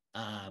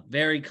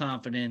 Very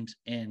confident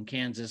in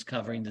Kansas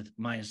covering the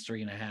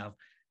 -3.5.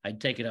 I'd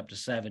take it up to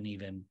 7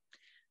 even.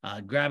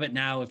 Grab it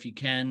now if you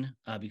can,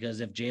 because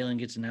if Jalen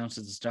gets announced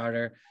as a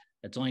starter,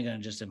 it's only going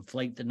to just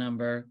inflate the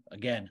number.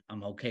 Again,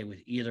 I'm okay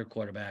with either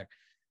quarterback.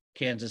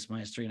 Kansas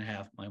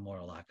 -3.5, my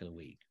mortal lock of the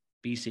week.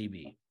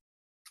 BCB.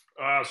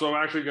 So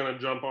I'm actually going to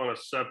jump on a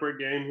separate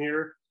game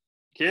here.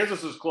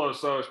 Kansas is close,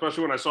 though,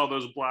 especially when I saw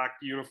those black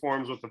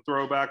uniforms with the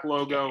throwback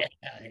logo.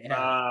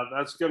 Yeah.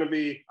 That's going to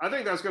be – I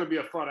think that's going to be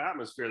a fun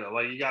atmosphere, though.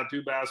 Like, you got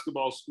 2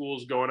 basketball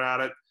schools going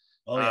at it.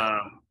 Oh, yeah.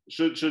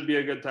 Should be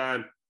a good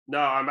time. No,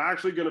 I'm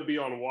actually going to be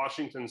on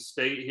Washington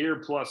State here,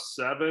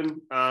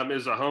 +7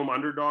 is a home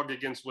underdog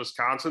against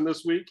Wisconsin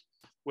this week.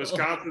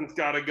 Wisconsin's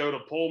got to go to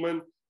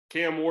Pullman.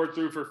 Cam Ward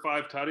threw for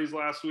 5 tutties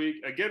last week.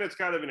 Again, it's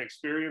kind of an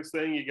experience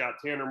thing. You got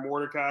Tanner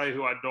Mordecai,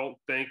 who I don't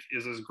think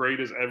is as great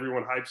as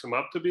everyone hypes him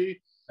up to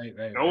be.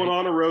 Going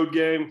on a road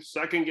game,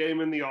 second game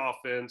in the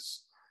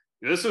offense.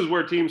 This is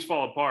where teams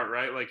fall apart,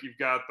 right? Like you've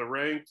got the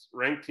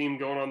ranked team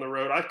going on the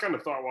road. I kind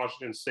of thought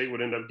Washington State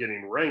would end up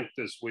getting ranked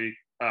this week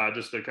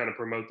just to kind of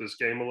promote this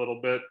game a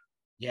little bit.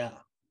 Yeah.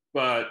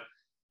 But,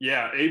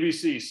 yeah,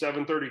 ABC,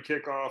 7:30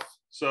 kickoff.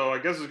 So I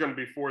guess it's going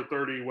to be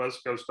 4:30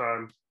 West Coast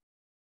time.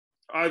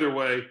 Either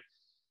way,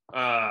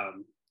 I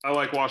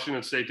like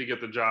Washington State to get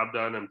the job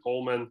done in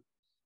Pullman.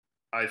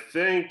 I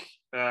think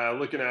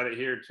looking at it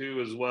here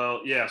too as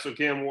well. Yeah, so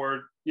Cam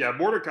Ward,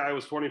 Mordecai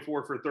was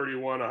 24 for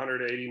 31,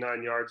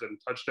 189 yards and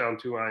touchdown,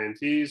 2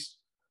 INTs.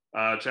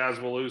 Chaz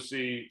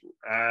Malusi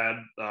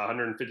had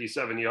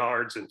 157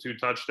 yards and 2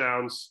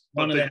 touchdowns.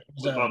 One of that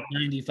was a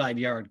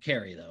 95-yard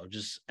carry, though.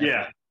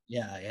 Yeah.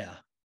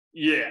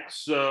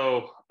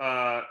 So,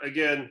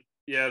 again,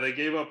 they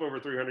gave up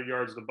over 300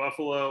 yards to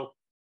Buffalo.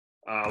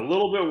 A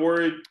little bit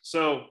worried.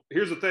 So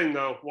here's the thing,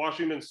 though.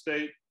 Washington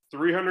State,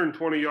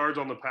 320 yards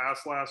on the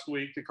pass last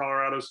week to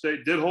Colorado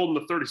State, did hold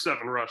them to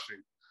 37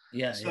 rushing.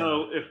 Yeah.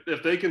 So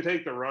if they can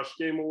take the rush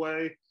game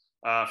away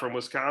from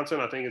Wisconsin,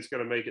 I think it's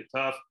going to make it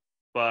tough.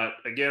 But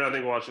again, I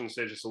think Washington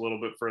State just a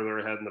little bit further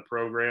ahead in the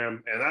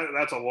program, and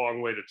that's a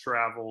long way to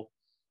travel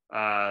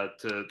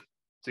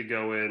to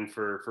go in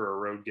for a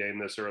road game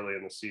this early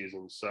in the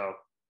season. So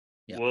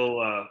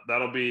we'll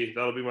that'll be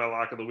my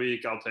lock of the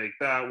week. I'll take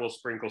that. We'll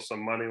sprinkle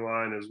some money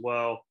line as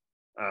well.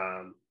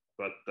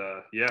 That's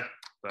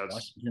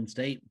Washington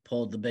State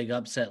pulled the big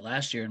upset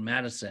last year in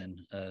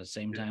Madison,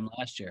 same time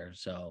last year.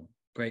 So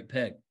great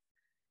pick.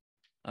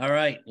 All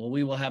right. Well,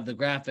 we will have the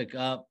graphic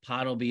up.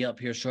 Pod will be up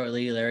here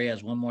shortly. Larry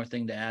has one more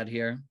thing to add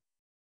here.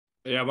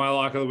 Yeah, my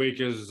lock of the week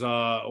is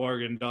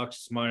Oregon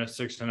Ducks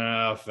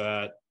 -6.5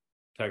 at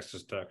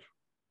Texas Tech.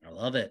 I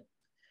love it.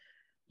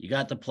 You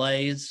got the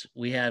plays.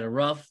 We had a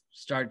rough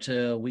start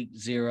to week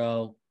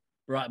 0,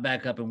 brought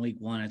back up in week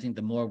 1. I think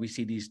the more we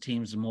see these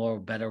teams, the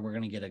more better we're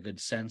going to get a good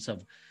sense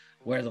of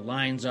where the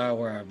lines are,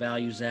 where our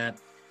value's at.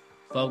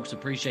 Folks,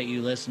 appreciate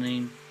you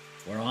listening.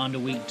 We're on to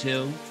week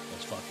 2.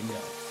 Let's fucking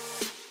go.